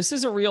 this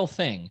is a real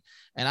thing.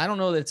 And I don't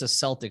know that it's a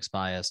Celtics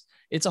bias.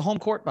 It's a home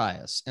court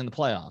bias in the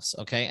playoffs.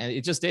 Okay. And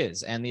it just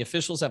is. And the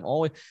officials have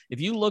always,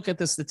 if you look at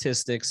the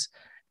statistics,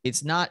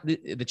 it's not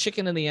the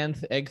chicken and the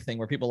egg thing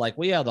where people are like,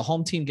 well, yeah, the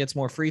home team gets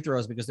more free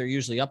throws because they're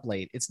usually up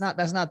late.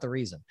 That's not the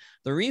reason.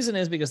 The reason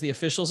is because the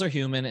officials are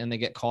human and they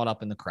get caught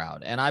up in the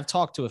crowd. And I've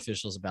talked to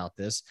officials about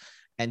this.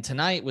 And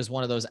tonight was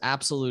one of those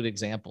absolute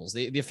examples.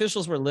 The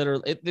officials were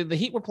literally, the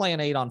Heat were playing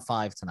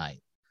 8-on-5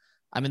 tonight.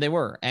 I mean, they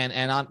were.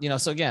 And I'm,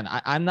 so again,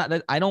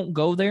 I don't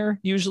go there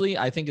usually.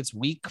 I think it's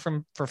weak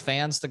for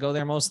fans to go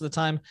there most of the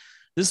time.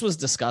 This was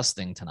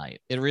disgusting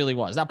tonight. It really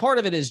was. Now, part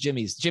of it is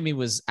Jimmy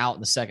was out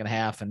in the second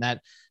half, and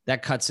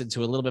that cuts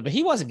into a little bit, but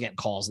he wasn't getting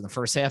calls in the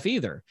first half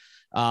either.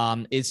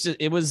 It's just,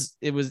 it was,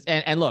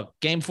 and look,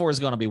 game 4 is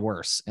going to be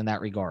worse in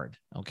that regard.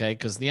 Okay.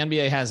 Cause the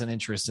NBA has an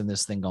interest in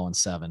this thing going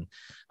 7.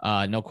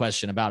 No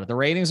question about it. The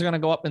ratings are going to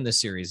go up in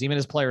this series, even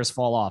as players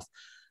fall off.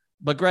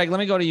 But Greg, let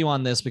me go to you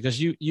on this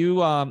because you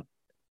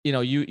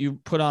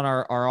put on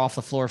our off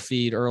the floor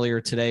feed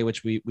earlier today,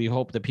 which we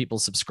hope that people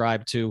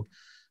subscribe to.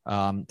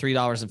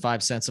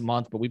 $3.05 a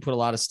month, but we put a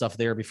lot of stuff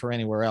there before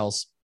anywhere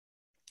else.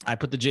 I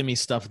put the Jimmy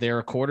stuff there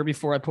a quarter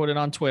before I put it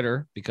on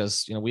Twitter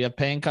because, we have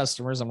paying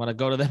customers. I'm going to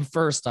go to them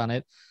first on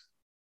it.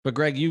 But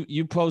Greg,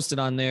 you posted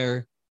on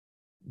there,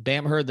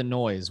 Bam heard the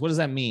noise. What does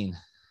that mean?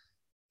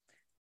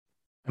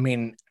 I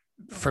mean,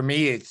 for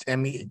me,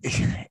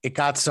 it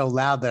got so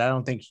loud that I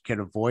don't think you could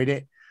avoid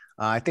it.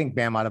 I think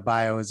Bam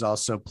Adebayo is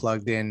also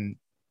plugged in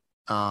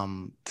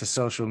to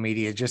social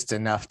media just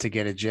enough to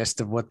get a gist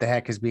of what the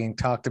heck is being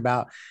talked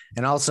about.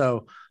 And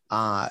also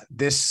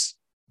this,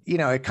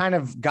 it kind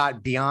of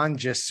got beyond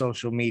just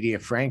social media.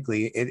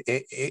 Frankly,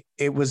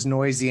 it was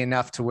noisy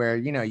enough to where,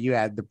 you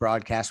had the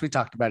broadcast, we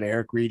talked about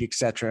Eric Reed,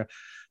 etc.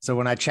 So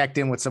when I checked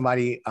in with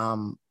somebody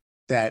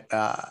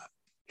that,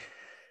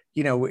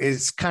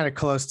 is kind of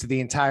close to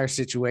the entire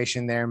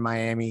situation there in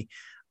Miami,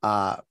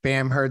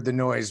 Bam heard the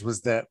noise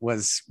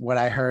was what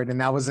I heard.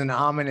 And that was an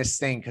ominous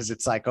thing because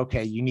it's like,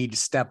 okay, you need to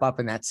step up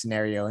in that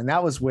scenario. And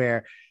that was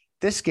where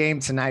this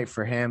game tonight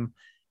for him,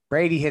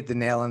 Brady hit the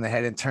nail on the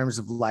head in terms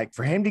of like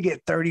for him to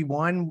get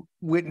 31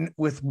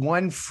 with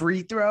 1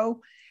 free throw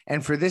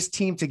and for this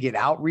team to get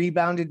out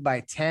rebounded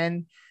by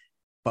 10,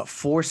 but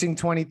forcing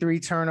 23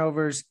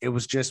 turnovers. It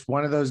was just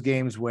one of those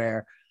games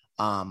where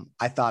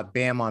I thought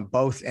Bam on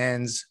both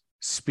ends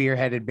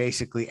spearheaded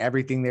basically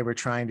everything they were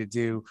trying to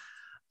do.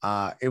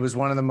 It was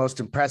one of the most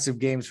impressive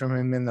games from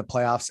him in the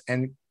playoffs.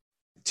 And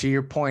to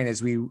your point,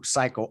 as we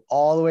cycle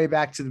all the way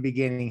back to the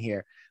beginning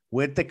here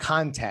with the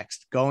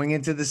context going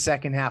into the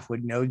second half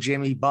with no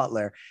Jimmy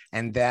Butler,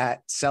 and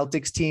that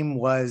Celtics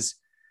team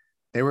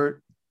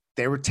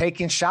they were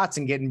taking shots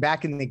and getting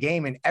back in the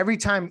game. And every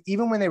time,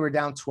 even when they were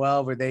down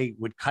 12 or they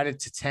would cut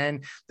it to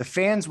 10, the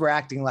fans were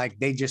acting like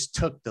they just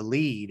took the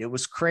lead. It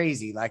was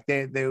crazy. Like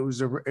there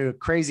was a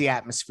crazy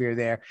atmosphere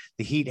there.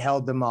 The Heat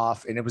held them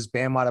off and it was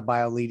Bam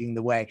Adebayo leading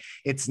the way.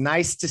 It's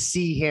nice to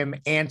see him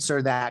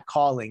answer that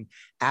calling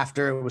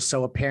after it was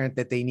so apparent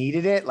that they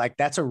needed it. Like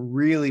that's a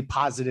really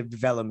positive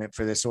development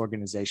for this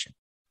organization.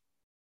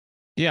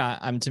 Yeah.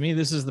 To me,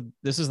 this is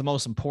the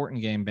most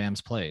important game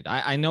Bam's played.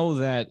 I know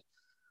that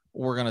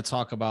we're going to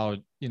talk about,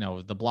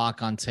 the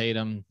block on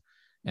Tatum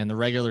and the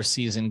regular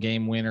season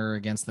game winner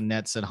against the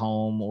Nets at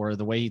home, or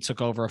the way he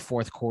took over a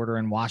fourth quarter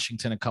in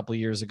Washington a couple of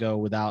years ago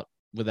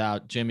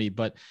without Jimmy.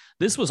 But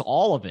this was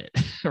all of it,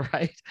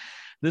 right?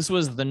 This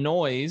was the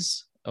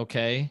noise.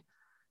 Okay.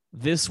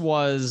 This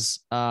was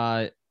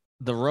the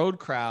road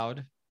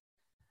crowd.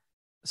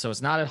 So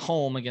it's not at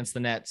home against the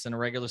Nets in a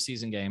regular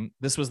season game.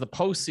 This was the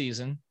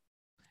postseason.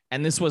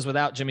 And this was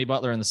without Jimmy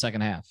Butler in the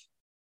second half.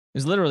 It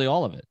was literally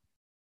all of it.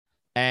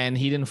 And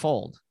he didn't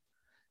fold.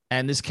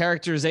 And this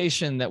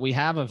characterization that we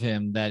have of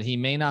him, that he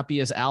may not be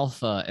as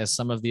alpha as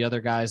some of the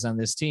other guys on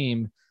this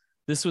team,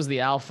 This was the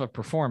alpha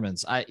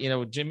performance.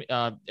 Jimmy,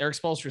 Eric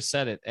Spoelstra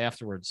said it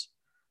afterwards.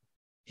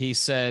 He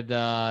said,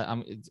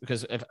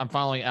 because if I'm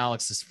following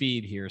Alex's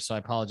feed here, so I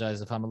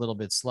apologize if I'm a little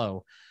bit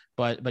slow,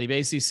 but he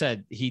basically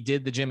said he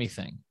did the Jimmy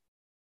thing.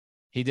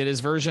 He did his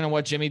version of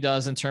what Jimmy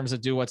does in terms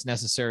of do what's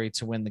necessary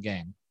to win the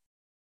game.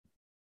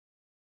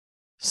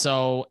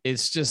 So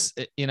it's just,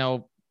 it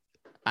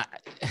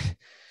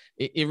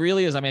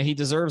really is. I mean, he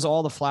deserves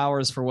all the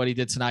flowers for what he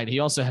did tonight. He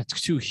also had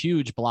 2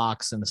 huge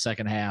blocks in the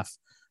second half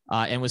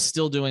and was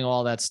still doing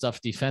all that stuff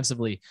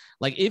defensively.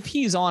 Like, if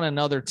he's on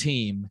another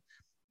team,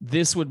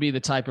 this would be the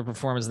type of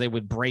performance they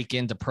would break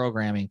into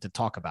programming to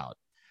talk about.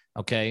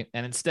 Okay.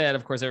 And instead,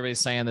 of course, everybody's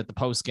saying that the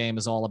post game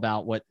is all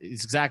about what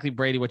is exactly,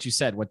 Brady, what you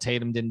said, what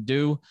Tatum didn't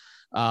do,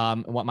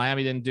 what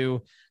Miami didn't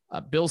do.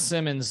 Bill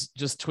Simmons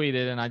just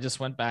tweeted, and I just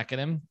went back at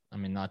him. I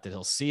mean, not that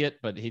he'll see it,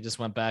 but he just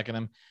went back at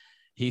him.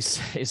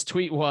 His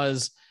tweet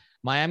was,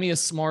 Miami is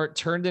smart,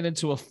 turned it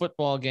into a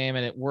football game,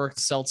 and it worked.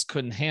 Celts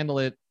couldn't handle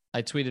it.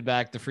 I tweeted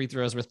back, the free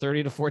throws were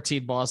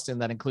 30-14 Boston.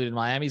 That included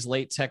Miami's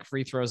late tech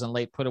free throws and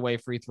late put away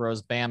free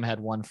throws. Bam had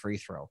 1 free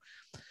throw.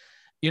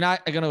 You're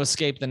not going to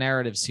escape the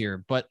narratives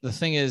here. But the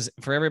thing is,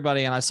 for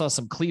everybody, and I saw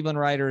some Cleveland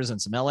writers and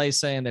some LA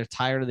saying they're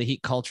tired of the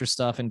Heat culture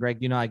stuff. And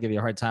Greg, I give you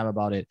a hard time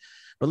about it.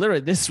 But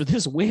literally, this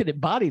win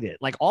embodied it,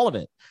 like all of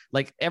it,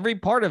 like every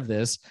part of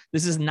this.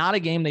 This is not a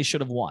game they should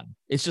have won.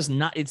 It's just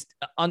not. It's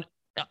on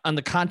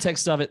the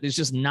context of it. It's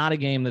just not a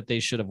game that they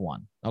should have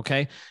won.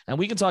 Okay, and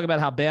we can talk about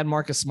how bad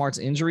Marcus Smart's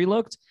injury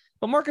looked,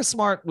 but Marcus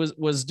Smart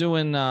was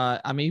doing.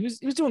 He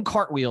was doing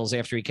cartwheels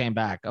after he came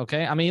back.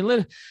 Okay, I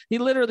mean he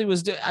literally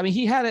was.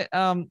 He had it.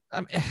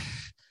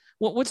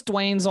 What's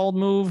Dwayne's old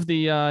move?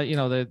 The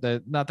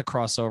the not the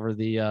crossover.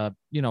 The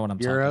you know what I'm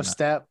talking about. Euro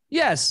step.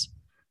 Yes.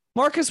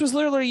 Marcus was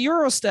literally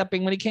Euro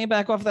stepping when he came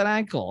back off that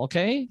ankle.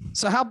 Okay.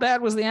 So how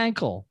bad was the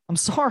ankle? I'm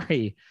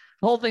sorry.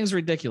 The whole thing's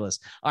ridiculous.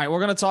 All right. We're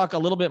going to talk a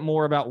little bit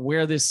more about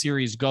where this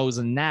series goes.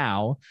 And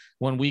now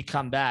when we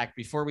come back,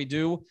 before we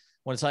do, I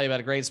want to tell you about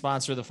a great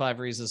sponsor of the 5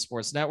 Reasons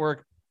Sports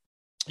Network.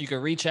 You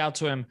can reach out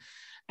to him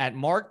at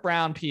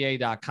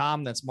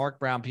markbrownpa.com. That's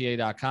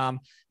markbrownpa.com.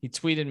 He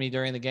tweeted me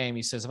during the game.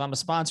 He says, if I'm a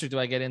sponsor, do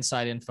I get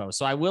inside info?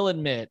 So I will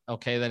admit,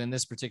 okay, that in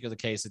this particular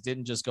case, it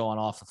didn't just go on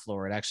off the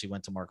floor. It actually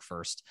went to Mark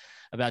first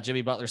about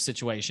Jimmy Butler's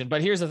situation.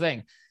 But here's the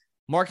thing.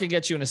 Mark can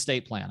get you an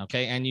estate plan,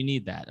 okay? And you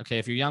need that, okay?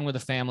 If you're young with a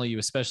family, you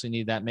especially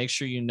need that. Make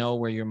sure you know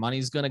where your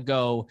money's going to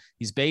go.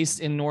 He's based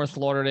in North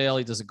Lauderdale.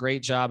 He does a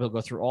great job. He'll go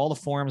through all the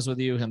forms with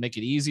you. He'll make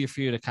it easier for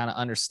you to kind of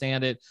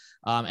understand it.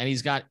 And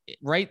he's got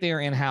right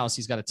there in-house,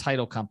 he's got a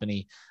title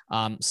company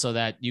so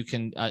that he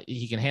can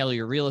handle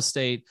your real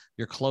estate,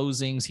 your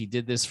closings. He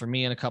did this for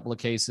me in a couple of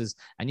cases.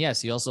 And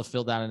yes, he also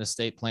filled out an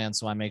estate plan,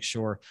 so I make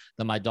sure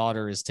that my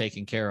daughter is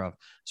taken care of.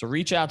 So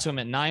reach out to him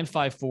at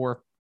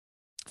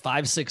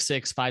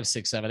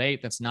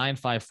 954-566-5678. That's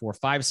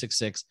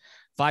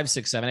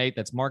 954-566-5678.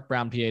 That's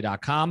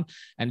markbrownpa.com.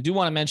 And I do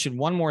want to mention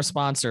one more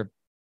sponsor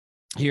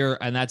here,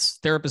 and that's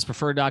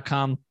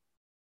therapistpreferred.com.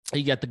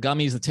 You get the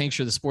gummies, the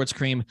tincture, the sports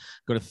cream.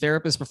 Go to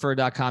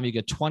therapistpreferred.com. You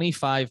get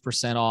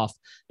 25% off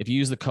if you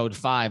use the code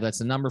 5. That's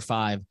the number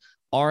 5,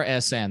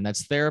 RSN.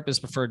 That's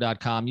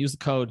therapistpreferred.com. Use the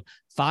code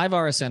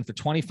 5RSN for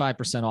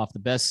 25% off the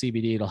best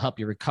CBD. It'll help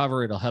you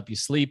recover. It'll help you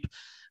sleep.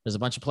 There's a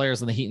bunch of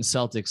players on the Heat and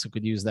Celtics who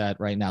could use that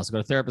right now. So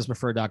go to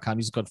therapistpreferred.com,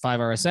 use the code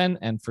 5RSN.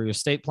 And for your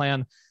estate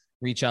plan,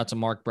 reach out to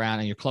Mark Brown,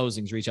 and your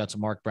closings, reach out to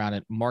Mark Brown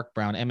at Mark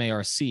Brown,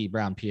 M-A-R-C,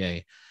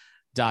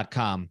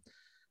 BrownPA.com.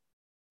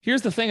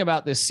 Here's the thing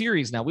about this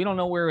series. Now, we don't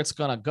know where it's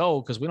going to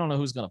go because we don't know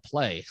who's going to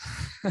play.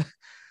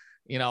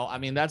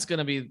 That's going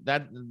to be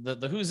that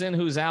the who's in,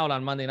 who's out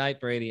on Monday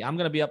night, Brady. I'm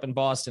going to be up in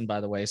Boston, by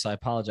the way, so I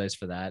apologize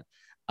for that.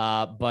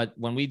 But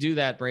when we do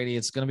that, Brady,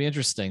 it's going to be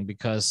interesting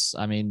because,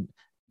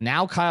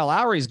 now Kyle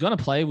Lowry is going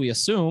to play, we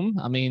assume.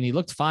 He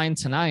looked fine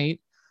tonight.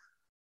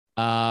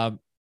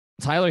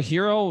 Tyler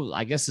Hero,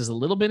 I guess, is a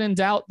little bit in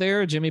doubt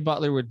there. Jimmy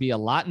Butler would be a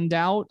lot in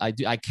doubt.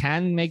 I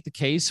can make the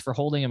case for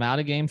holding him out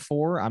of game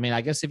 4.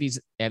 I guess if he's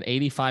at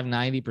 85,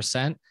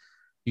 90%,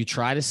 you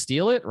try to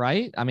steal it,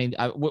 right?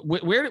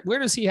 Where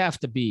does he have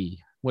to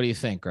be? What do you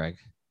think, Greg?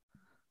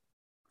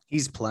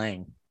 He's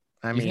playing.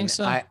 You think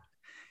so?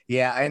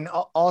 Yeah. And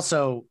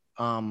also,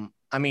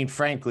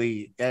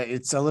 frankly,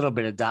 it's a little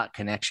bit of dot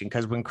connection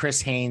because when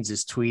Chris Haynes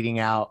is tweeting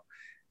out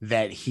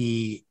that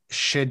he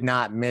should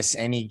not miss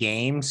any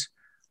games,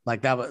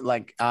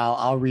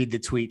 I'll read the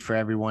tweet for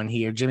everyone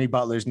here. Jimmy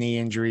Butler's knee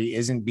injury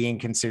isn't being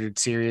considered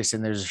serious,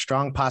 and there's a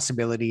strong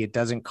possibility it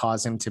doesn't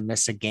cause him to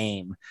miss a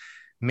game,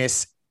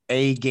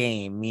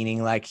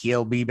 meaning like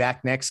he'll be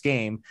back next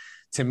game.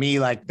 To me,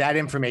 like that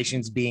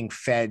information is being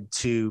fed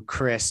to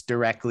Chris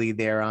directly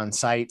there on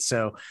site.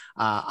 So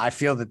I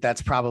feel that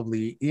that's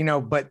probably,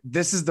 but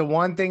this is the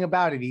one thing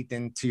about it,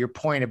 Ethan, to your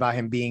point about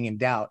him being in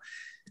doubt,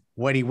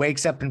 what he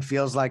wakes up and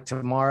feels like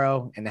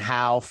tomorrow and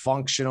how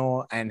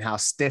functional and how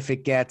stiff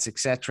it gets, et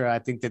cetera. I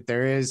think that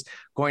there is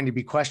going to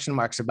be question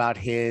marks about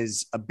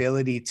his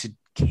ability to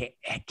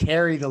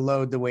carry the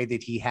load the way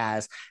that he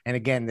has. And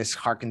again, this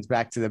harkens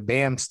back to the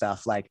Bam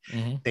stuff. Like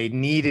they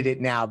needed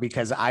it now,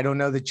 because I don't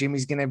know that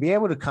Jimmy's going to be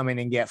able to come in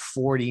and get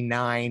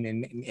 49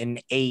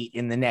 and 8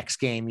 in the next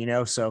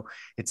game, So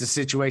it's a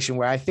situation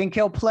where I think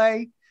he'll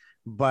play,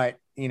 but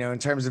in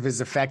terms of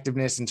his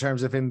effectiveness, in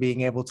terms of him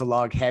being able to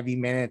log heavy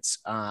minutes,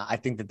 I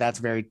think that that's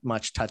very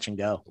much touch and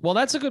go. Well,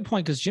 that's a good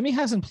point, because Jimmy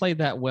hasn't played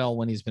that well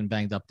when he's been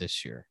banged up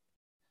this year.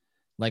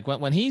 Like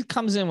when he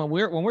comes in, when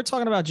we're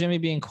talking about Jimmy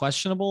being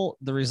questionable,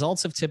 the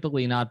results have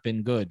typically not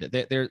been good.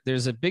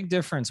 There's a big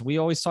difference. We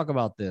always talk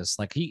about this.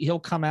 Like he'll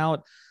come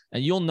out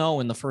and you'll know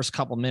in the first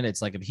couple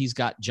minutes, like if he's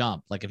got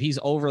jump, like if he's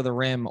over the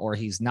rim or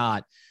he's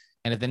not.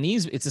 And if the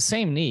knees, it's the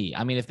same knee.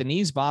 I mean, if the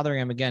knee's bothering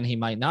him again, he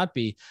might not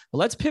be. But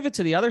let's pivot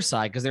to the other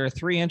side, because there are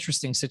 3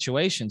 interesting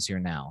situations here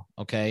now.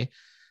 Okay.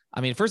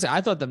 I mean, first, I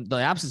thought the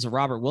absence of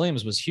Robert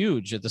Williams was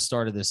huge at the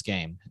start of this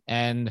game.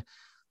 And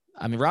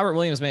I mean, Robert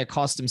Williams may have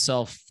cost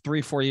himself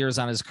 3-4 years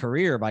on his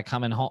career by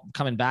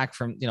coming back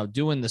from,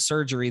 doing the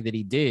surgery that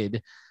he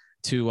did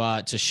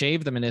to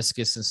shave the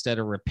meniscus instead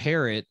of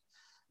repair it.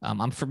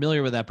 I'm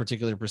familiar with that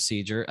particular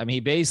procedure. I mean, he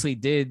basically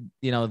did,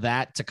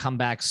 that to come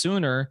back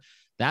sooner.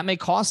 That may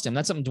cost him.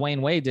 That's something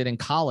Dwayne Wade did in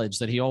college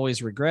that he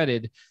always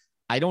regretted.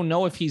 I don't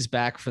know if he's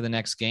back for the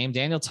next game.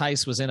 Daniel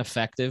Tice was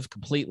ineffective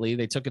completely.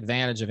 They took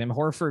advantage of him.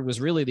 Horford was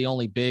really the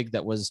only big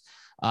that was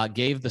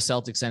gave the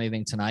Celtics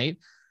anything tonight.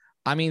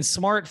 I mean,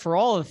 Smart, for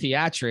all the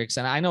theatrics,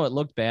 and I know it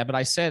looked bad, but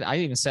I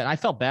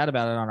felt bad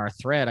about it on our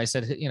thread. I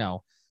said,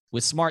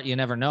 with Smart, you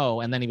never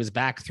know. And then he was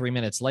back 3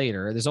 minutes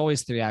later. There's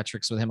always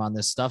theatrics with him on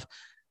this stuff,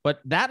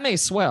 but that may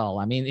swell.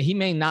 I mean, he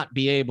may not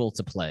be able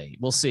to play.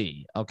 We'll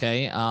see.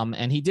 Okay.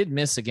 And he did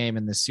miss a game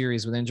in this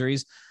series with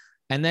injuries.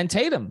 And then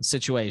Tatum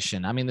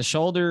situation. I mean, the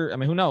shoulder, I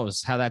mean, who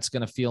knows how that's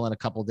going to feel in a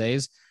couple of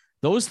days.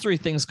 Those 3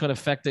 things could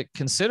affect it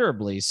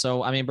considerably.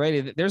 So, I mean,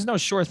 Brady, there's no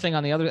sure thing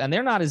on the other, and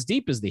they're not as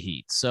deep as the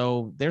Heat.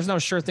 So there's no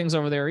sure things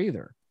over there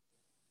either.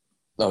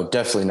 No,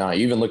 definitely not.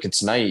 You even look at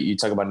tonight, you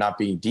talk about not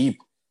being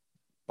deep.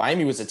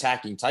 Miami was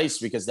attacking Tice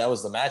because that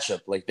was the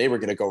matchup. Like they were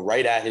going to go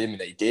right at him, and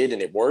they did,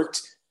 and it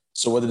worked.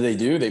 So what did they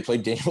do? They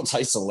played Daniel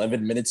Tice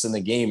 11 minutes in the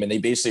game, and they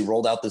basically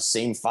rolled out the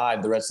same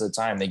 5 the rest of the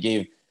time. They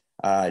gave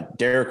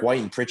Derek White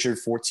and Pritchard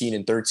 14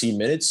 and 13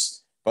 minutes.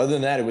 But other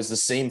than that, it was the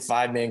same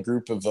 5-man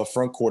group of the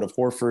front court of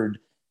Horford,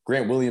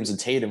 Grant Williams, and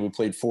Tatum, who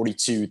played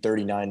 42,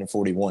 39, and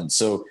 41.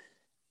 So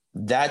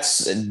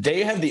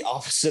they have the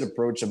opposite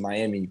approach of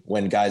Miami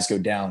when guys go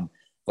down.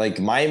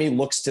 Like Miami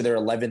looks to their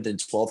 11th and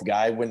 12th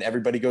guy when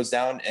everybody goes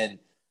down, and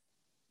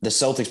the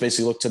Celtics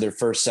basically look to their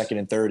 1st, 2nd,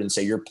 and 3rd and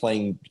say, you're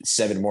playing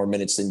 7 more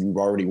minutes than you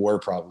already were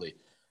probably.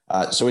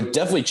 So it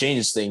definitely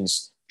changes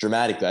things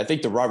dramatically. I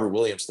think the Robert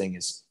Williams thing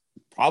is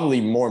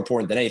probably more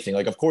important than anything.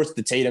 Like, of course,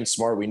 the Tatum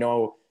Smart, we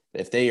know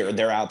if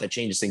they're out, that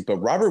changes things. But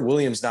Robert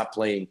Williams not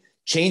playing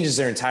changes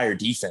their entire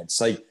defense.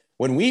 Like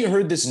when we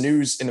heard this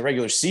news in the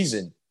regular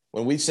season,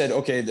 when we said,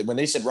 okay, when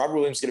they said Robert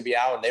Williams is going to be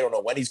out and they don't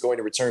know when he's going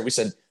to return, we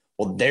said,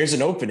 well, there's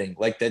an opening.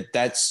 Like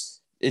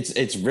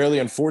it's really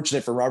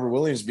unfortunate for Robert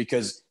Williams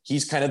because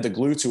he's kind of the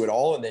glue to it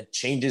all, and it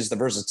changes the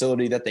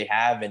versatility that they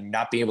have and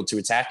not being able to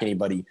attack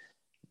anybody.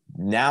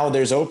 Now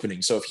there's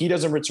opening. So if he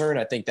doesn't return,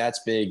 I think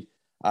that's big.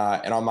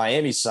 And on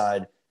Miami's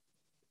side,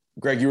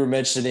 Greg, you were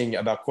mentioning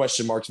about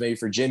question marks maybe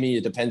for Jimmy.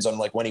 It depends on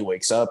like when he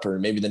wakes up or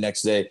maybe the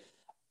next day.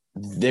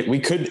 That we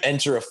could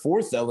enter a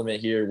 4th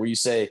element here where you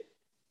say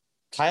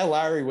Kyle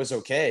Lowry was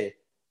okay,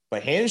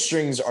 but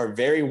hamstrings are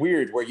very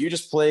weird where you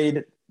just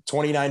played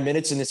 29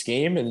 minutes in this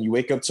game and you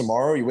wake up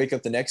tomorrow, you wake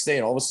up the next day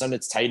and all of a sudden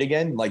it's tight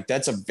again. Like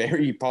that's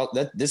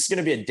this is going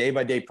to be a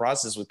day-by-day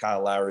process with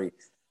Kyle Lowry.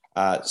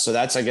 So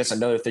that's, I guess,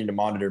 another thing to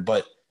monitor,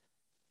 but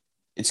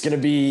it's going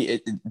to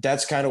be,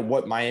 that's kind of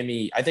what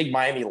I think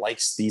Miami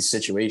likes these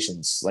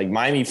situations. Like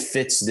Miami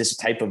fits this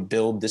type of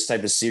build, this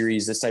type of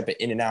series, this type of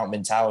in and out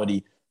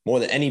mentality more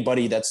than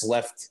anybody that's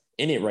left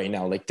in it right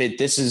now. Like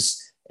this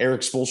is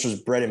Eric Spoelstra's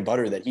bread and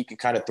butter, that he can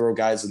kind of throw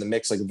guys in the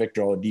mix like a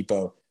Victor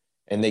Oladipo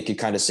and they could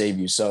kind of save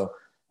you. So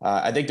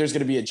I think there's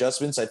going to be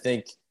adjustments. I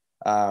think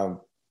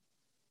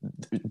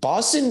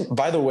Boston,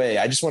 by the way,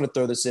 I just want to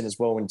throw this in as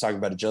well when you talk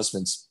about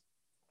adjustments.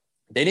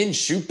 They didn't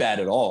shoot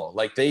bad at all.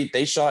 Like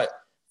they shot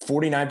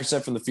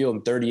 49% from the field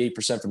and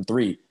 38% from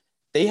 3.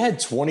 They had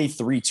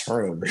 23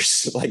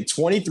 turnovers, like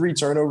 23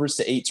 turnovers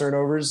to 8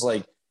 turnovers.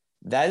 Like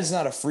that is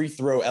not a free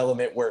throw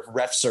element where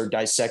refs are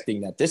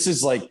dissecting that. This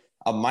is like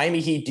a Miami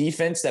Heat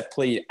defense that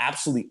played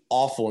absolutely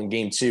awful in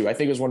game 2. I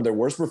think it was one of their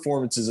worst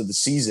performances of the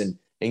season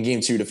in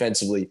game 2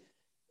 defensively.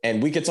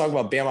 And we could talk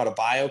about Bam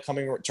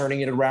Adebayo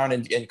turning it around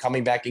and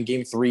coming back in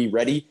game 3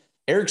 ready.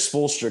 Eric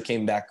Spoelstra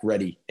came back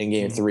ready in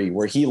game 3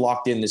 where he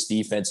locked in this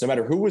defense. No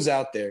matter who was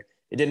out there,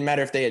 it didn't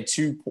matter if they had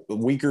 2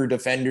 weaker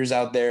defenders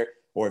out there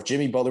or if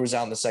Jimmy Butler was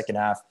out in the second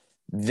half.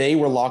 They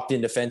were locked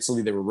in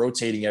defensively. They were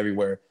rotating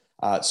everywhere.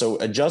 So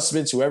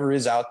adjustments, whoever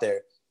is out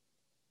there,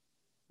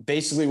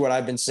 basically what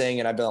I've been saying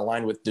and I've been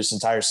aligned with this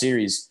entire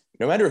series,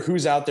 no matter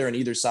who's out there on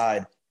either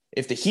side,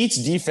 if the Heat's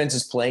defense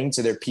is playing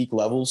to their peak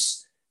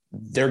levels,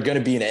 they're going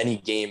to be in any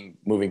game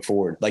moving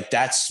forward. Like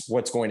that's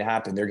what's going to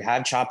happen. They're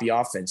have choppy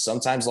offense.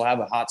 Sometimes they'll have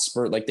a hot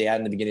spurt like they had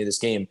in the beginning of this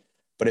game.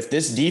 But if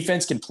this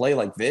defense can play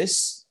like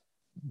this,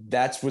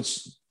 that's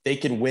what's they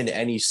can win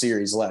any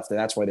series left. And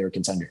that's why they're a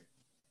contender.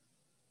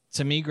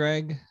 To me,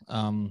 Greg,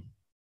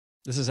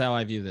 this is how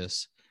I view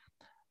this.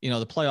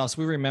 The playoffs,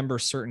 we remember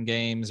certain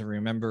games and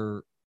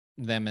remember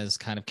them as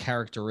kind of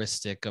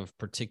characteristic of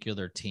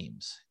particular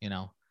teams.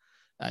 One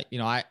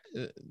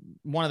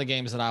of the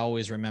games that I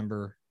always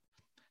remember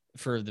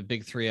for the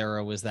Big Three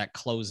era was that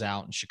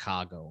closeout in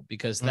Chicago,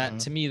 because that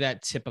to me,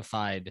 that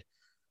typified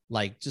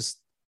like just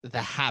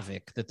the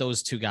havoc that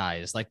those two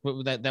guys, like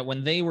that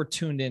when they were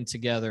tuned in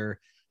together,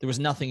 there was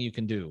nothing you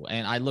can do.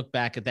 And I look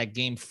back at that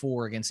game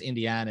 4 against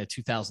Indiana,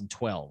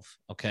 2012.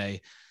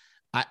 Okay.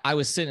 I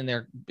was sitting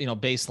there,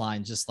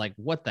 baseline, just like,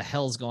 what the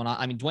hell's going on?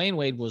 I mean, Dwayne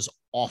Wade was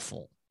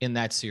awful in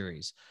that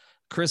series.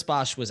 Chris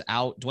Bosh was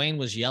out. Dwayne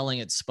was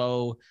yelling at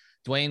Spo.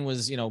 Dwayne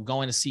was,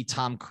 going to see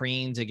Tom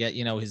Crean to get,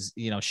 his,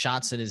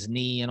 shots at his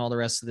knee and all the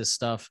rest of this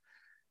stuff.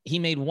 He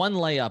made one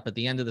layup at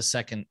the end of the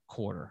second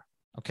quarter.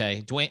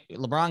 Okay.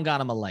 LeBron got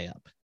him a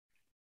layup.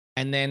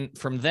 And then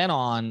from then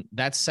on,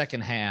 that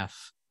second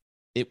half,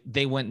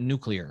 they went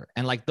nuclear.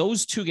 And like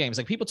those two games,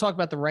 like people talk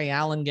about the Ray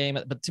Allen game,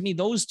 but to me,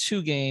 those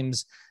two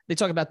games, they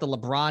talk about the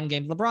LeBron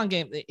game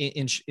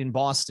in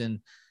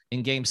Boston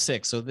in game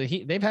 6. So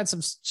they've had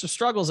some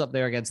struggles up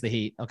there against the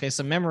Heat. Okay.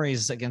 Some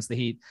memories against the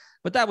Heat,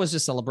 but that was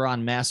just a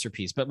LeBron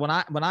masterpiece. But when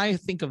I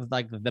think of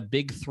like the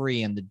Big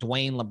Three and the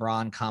Dwayne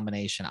LeBron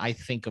combination, I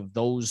think of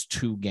those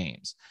two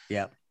games.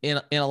 Yeah. In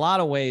a lot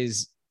of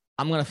ways,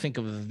 I'm going to think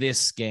of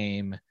this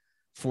game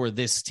for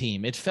this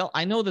team.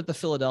 I know that the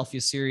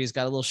Philadelphia series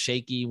got a little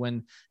shaky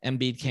when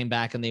Embiid came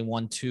back and they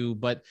won 2,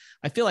 but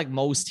I feel like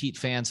most Heat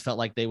fans felt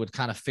like they would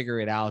kind of figure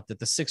it out, that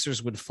the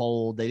Sixers would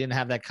fold. They didn't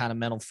have that kind of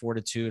mental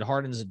fortitude.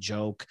 Harden's a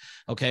joke.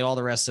 Okay. All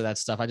the rest of that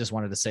stuff. I just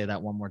wanted to say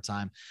that one more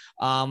time.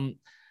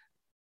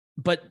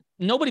 But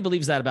nobody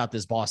believes that about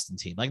this Boston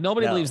team. Like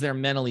nobody believes they're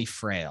mentally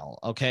frail.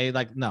 Okay.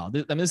 Like, no, I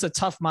mean, this is a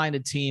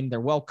tough-minded team.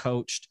 They're well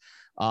coached.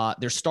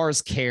 Their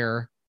stars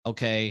care.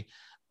 Okay.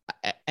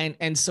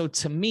 And so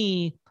to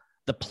me,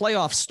 the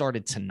playoffs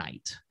started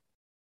tonight.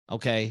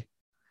 Okay.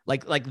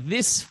 Like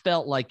this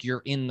felt like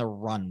you're in the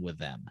run with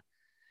them.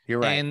 You're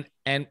right.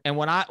 And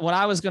when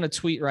I was going to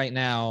tweet right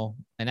now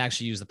and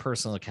actually use the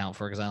personal account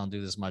for it, because I don't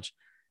do this much,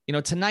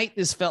 tonight,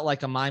 this felt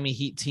like a Miami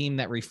Heat team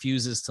that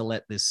refuses to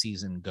let this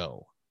season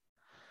go.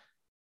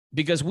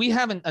 Because we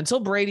haven't,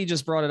 until Brady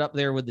just brought it up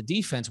there with the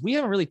defense, we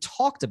haven't really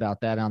talked about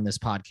that on this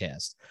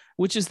podcast,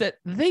 which is that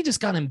they just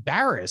got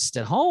embarrassed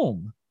at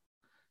home.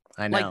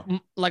 I know.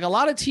 Like a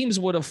lot of teams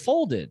would have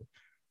folded,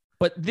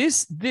 but the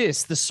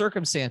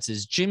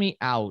circumstances, Jimmy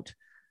out,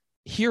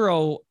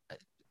 Hero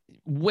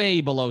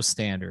way below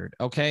standard.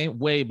 Okay.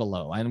 Way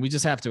below. And we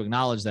just have to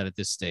acknowledge that at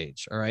this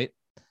stage. All right.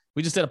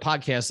 We just did a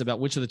podcast about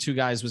which of the two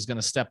guys was going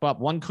to step up.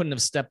 One couldn't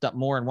have stepped up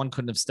more and one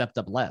couldn't have stepped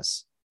up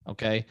less.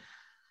 Okay.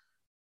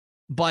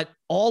 But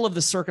all of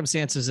the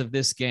circumstances of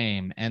this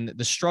game and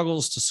the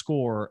struggles to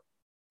score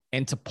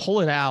and to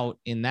pull it out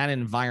in that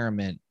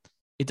environment,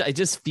 it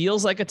just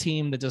feels like a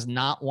team that does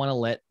not want to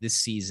let this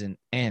season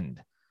end.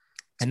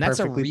 And that's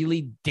a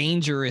really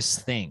dangerous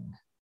thing.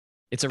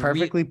 It's a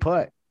perfectly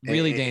put.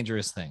 Really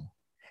dangerous thing.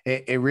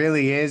 It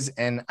really is.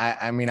 And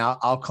I mean,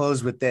 I'll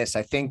close with this.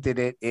 I think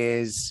that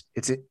it's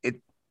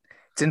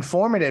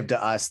informative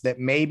to us that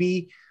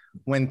maybe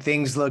when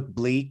things look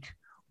bleak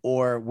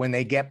or when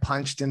they get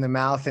punched in the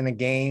mouth in a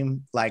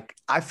game, like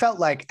I felt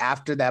like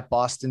after that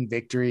Boston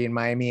victory in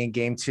Miami in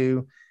game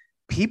 2,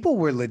 people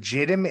were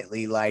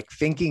legitimately like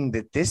thinking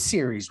that this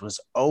series was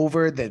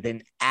over, that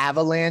an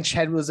avalanche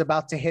head was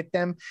about to hit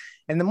them.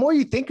 And the more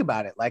you think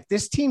about it, like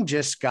this team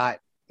just got,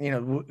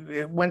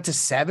 it went to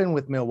 7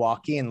 with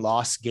Milwaukee and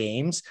lost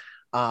games.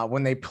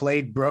 When they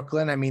played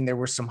Brooklyn, I mean, there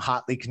was some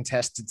hotly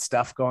contested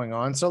stuff going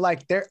on. So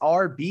like they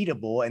are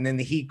beatable, and then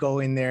the Heat go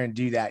in there and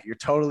do that. You're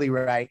totally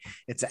right.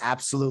 It's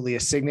absolutely a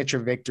signature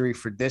victory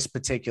for this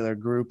particular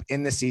group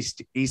in the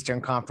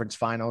Eastern Conference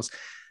Finals.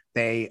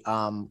 They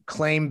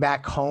claim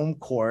back home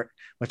court,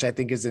 which I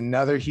think is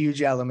another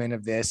huge element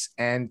of this.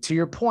 And to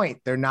your point,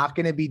 they're not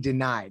going to be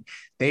denied.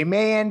 They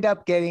may end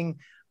up getting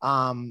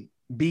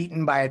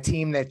beaten by a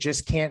team that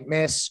just can't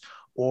miss,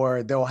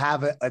 or they'll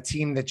have a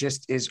team that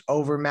just is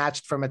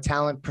overmatched from a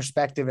talent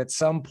perspective at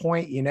some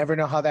point. You never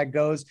know how that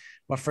goes.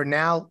 But for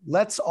now,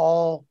 let's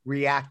all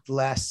react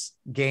less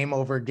game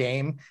over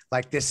game.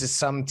 Like this is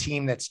some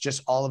team that's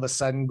just all of a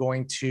sudden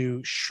going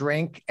to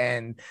shrink.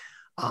 And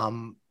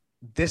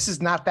this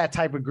is not that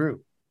type of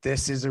group.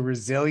 This is a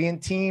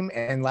resilient team.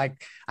 And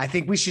like, I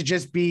think we should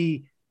just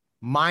be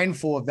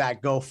mindful of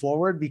that go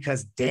forward,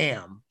 because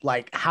damn,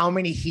 like how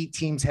many Heat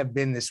teams have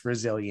been this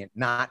resilient?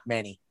 Not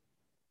many.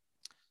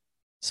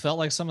 It's felt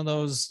like some of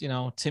those,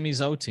 Timmy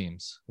Zoe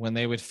teams when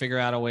they would figure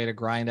out a way to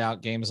grind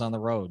out games on the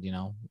road.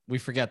 We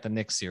forget the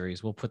Knicks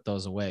series. We'll put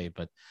those away,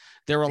 but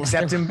there were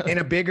except in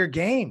a bigger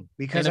game,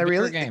 because in a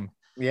bigger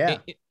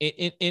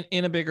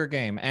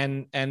game.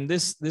 And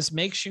this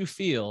makes you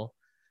feel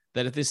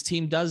that if this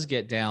team does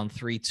get down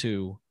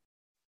 3-2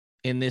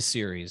 in this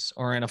series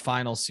or in a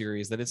final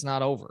series that it's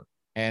not over.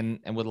 And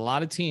with a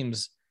lot of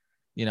teams,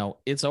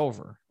 it's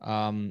over.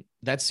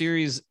 That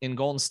series in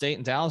Golden State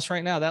and Dallas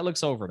right now, that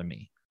looks over to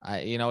me.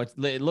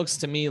 It looks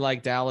to me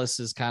like Dallas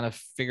has kind of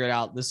figured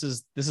out this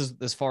is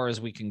as far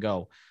as we can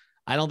go.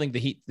 I don't think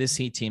this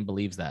Heat team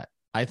believes that.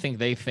 I think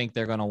they think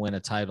they're going to win a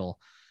title.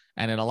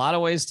 And in a lot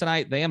of ways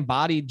tonight, they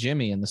embodied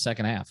Jimmy in the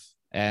second half.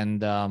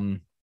 And,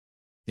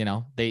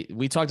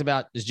 we talked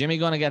about, is Jimmy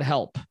going to get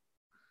help?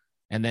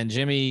 And then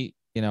Jimmy,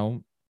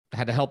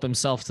 had to help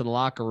himself to the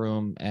locker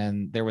room,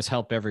 and there was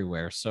help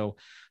everywhere. So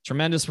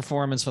tremendous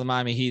performance for the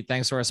Miami Heat.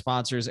 Thanks to our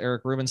sponsors,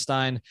 Eric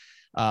Rubenstein,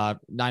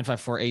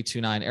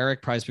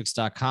 954-829-ERIC,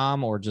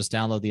 prizepicks.com, or just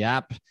download the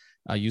app.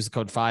 Use the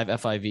code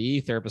 5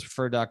 FIVE,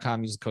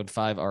 therapistpreferred.com. Use the code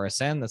 5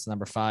 RSN. That's the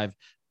number 5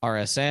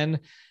 RSN.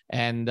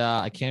 And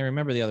I can't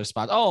remember the other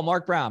spot. Oh,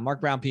 Mark Brown,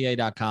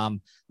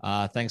 markbrownpa.com.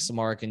 Thanks to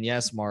Mark. And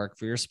yes, Mark,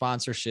 for your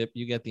sponsorship,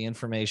 you get the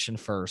information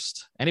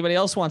first. Anybody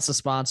else wants to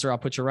sponsor, I'll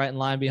put you right in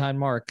line behind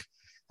Mark.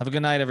 Have a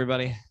good night,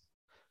 everybody.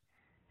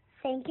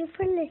 Thank you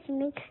for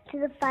listening to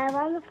the 5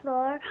 on the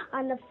Floor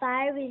on the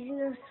 5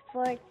 Regional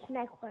Sports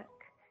Network.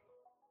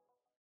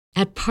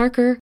 At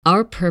Parker,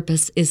 our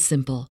purpose is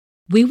simple.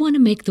 We want to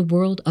make the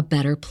world a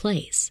better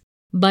place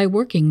by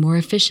working more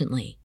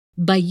efficiently,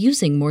 by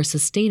using more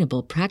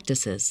sustainable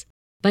practices,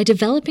 by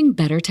developing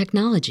better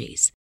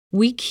technologies.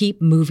 We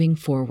keep moving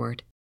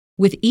forward.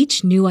 With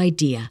each new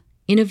idea,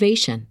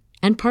 innovation,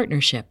 and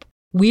partnership,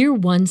 we're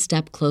one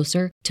step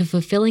closer to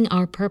fulfilling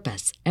our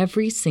purpose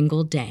every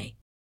single day.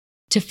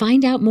 To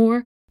find out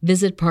more,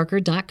 visit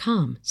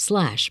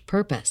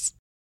parker.com/purpose.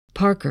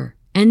 Parker,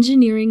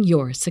 engineering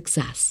your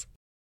success.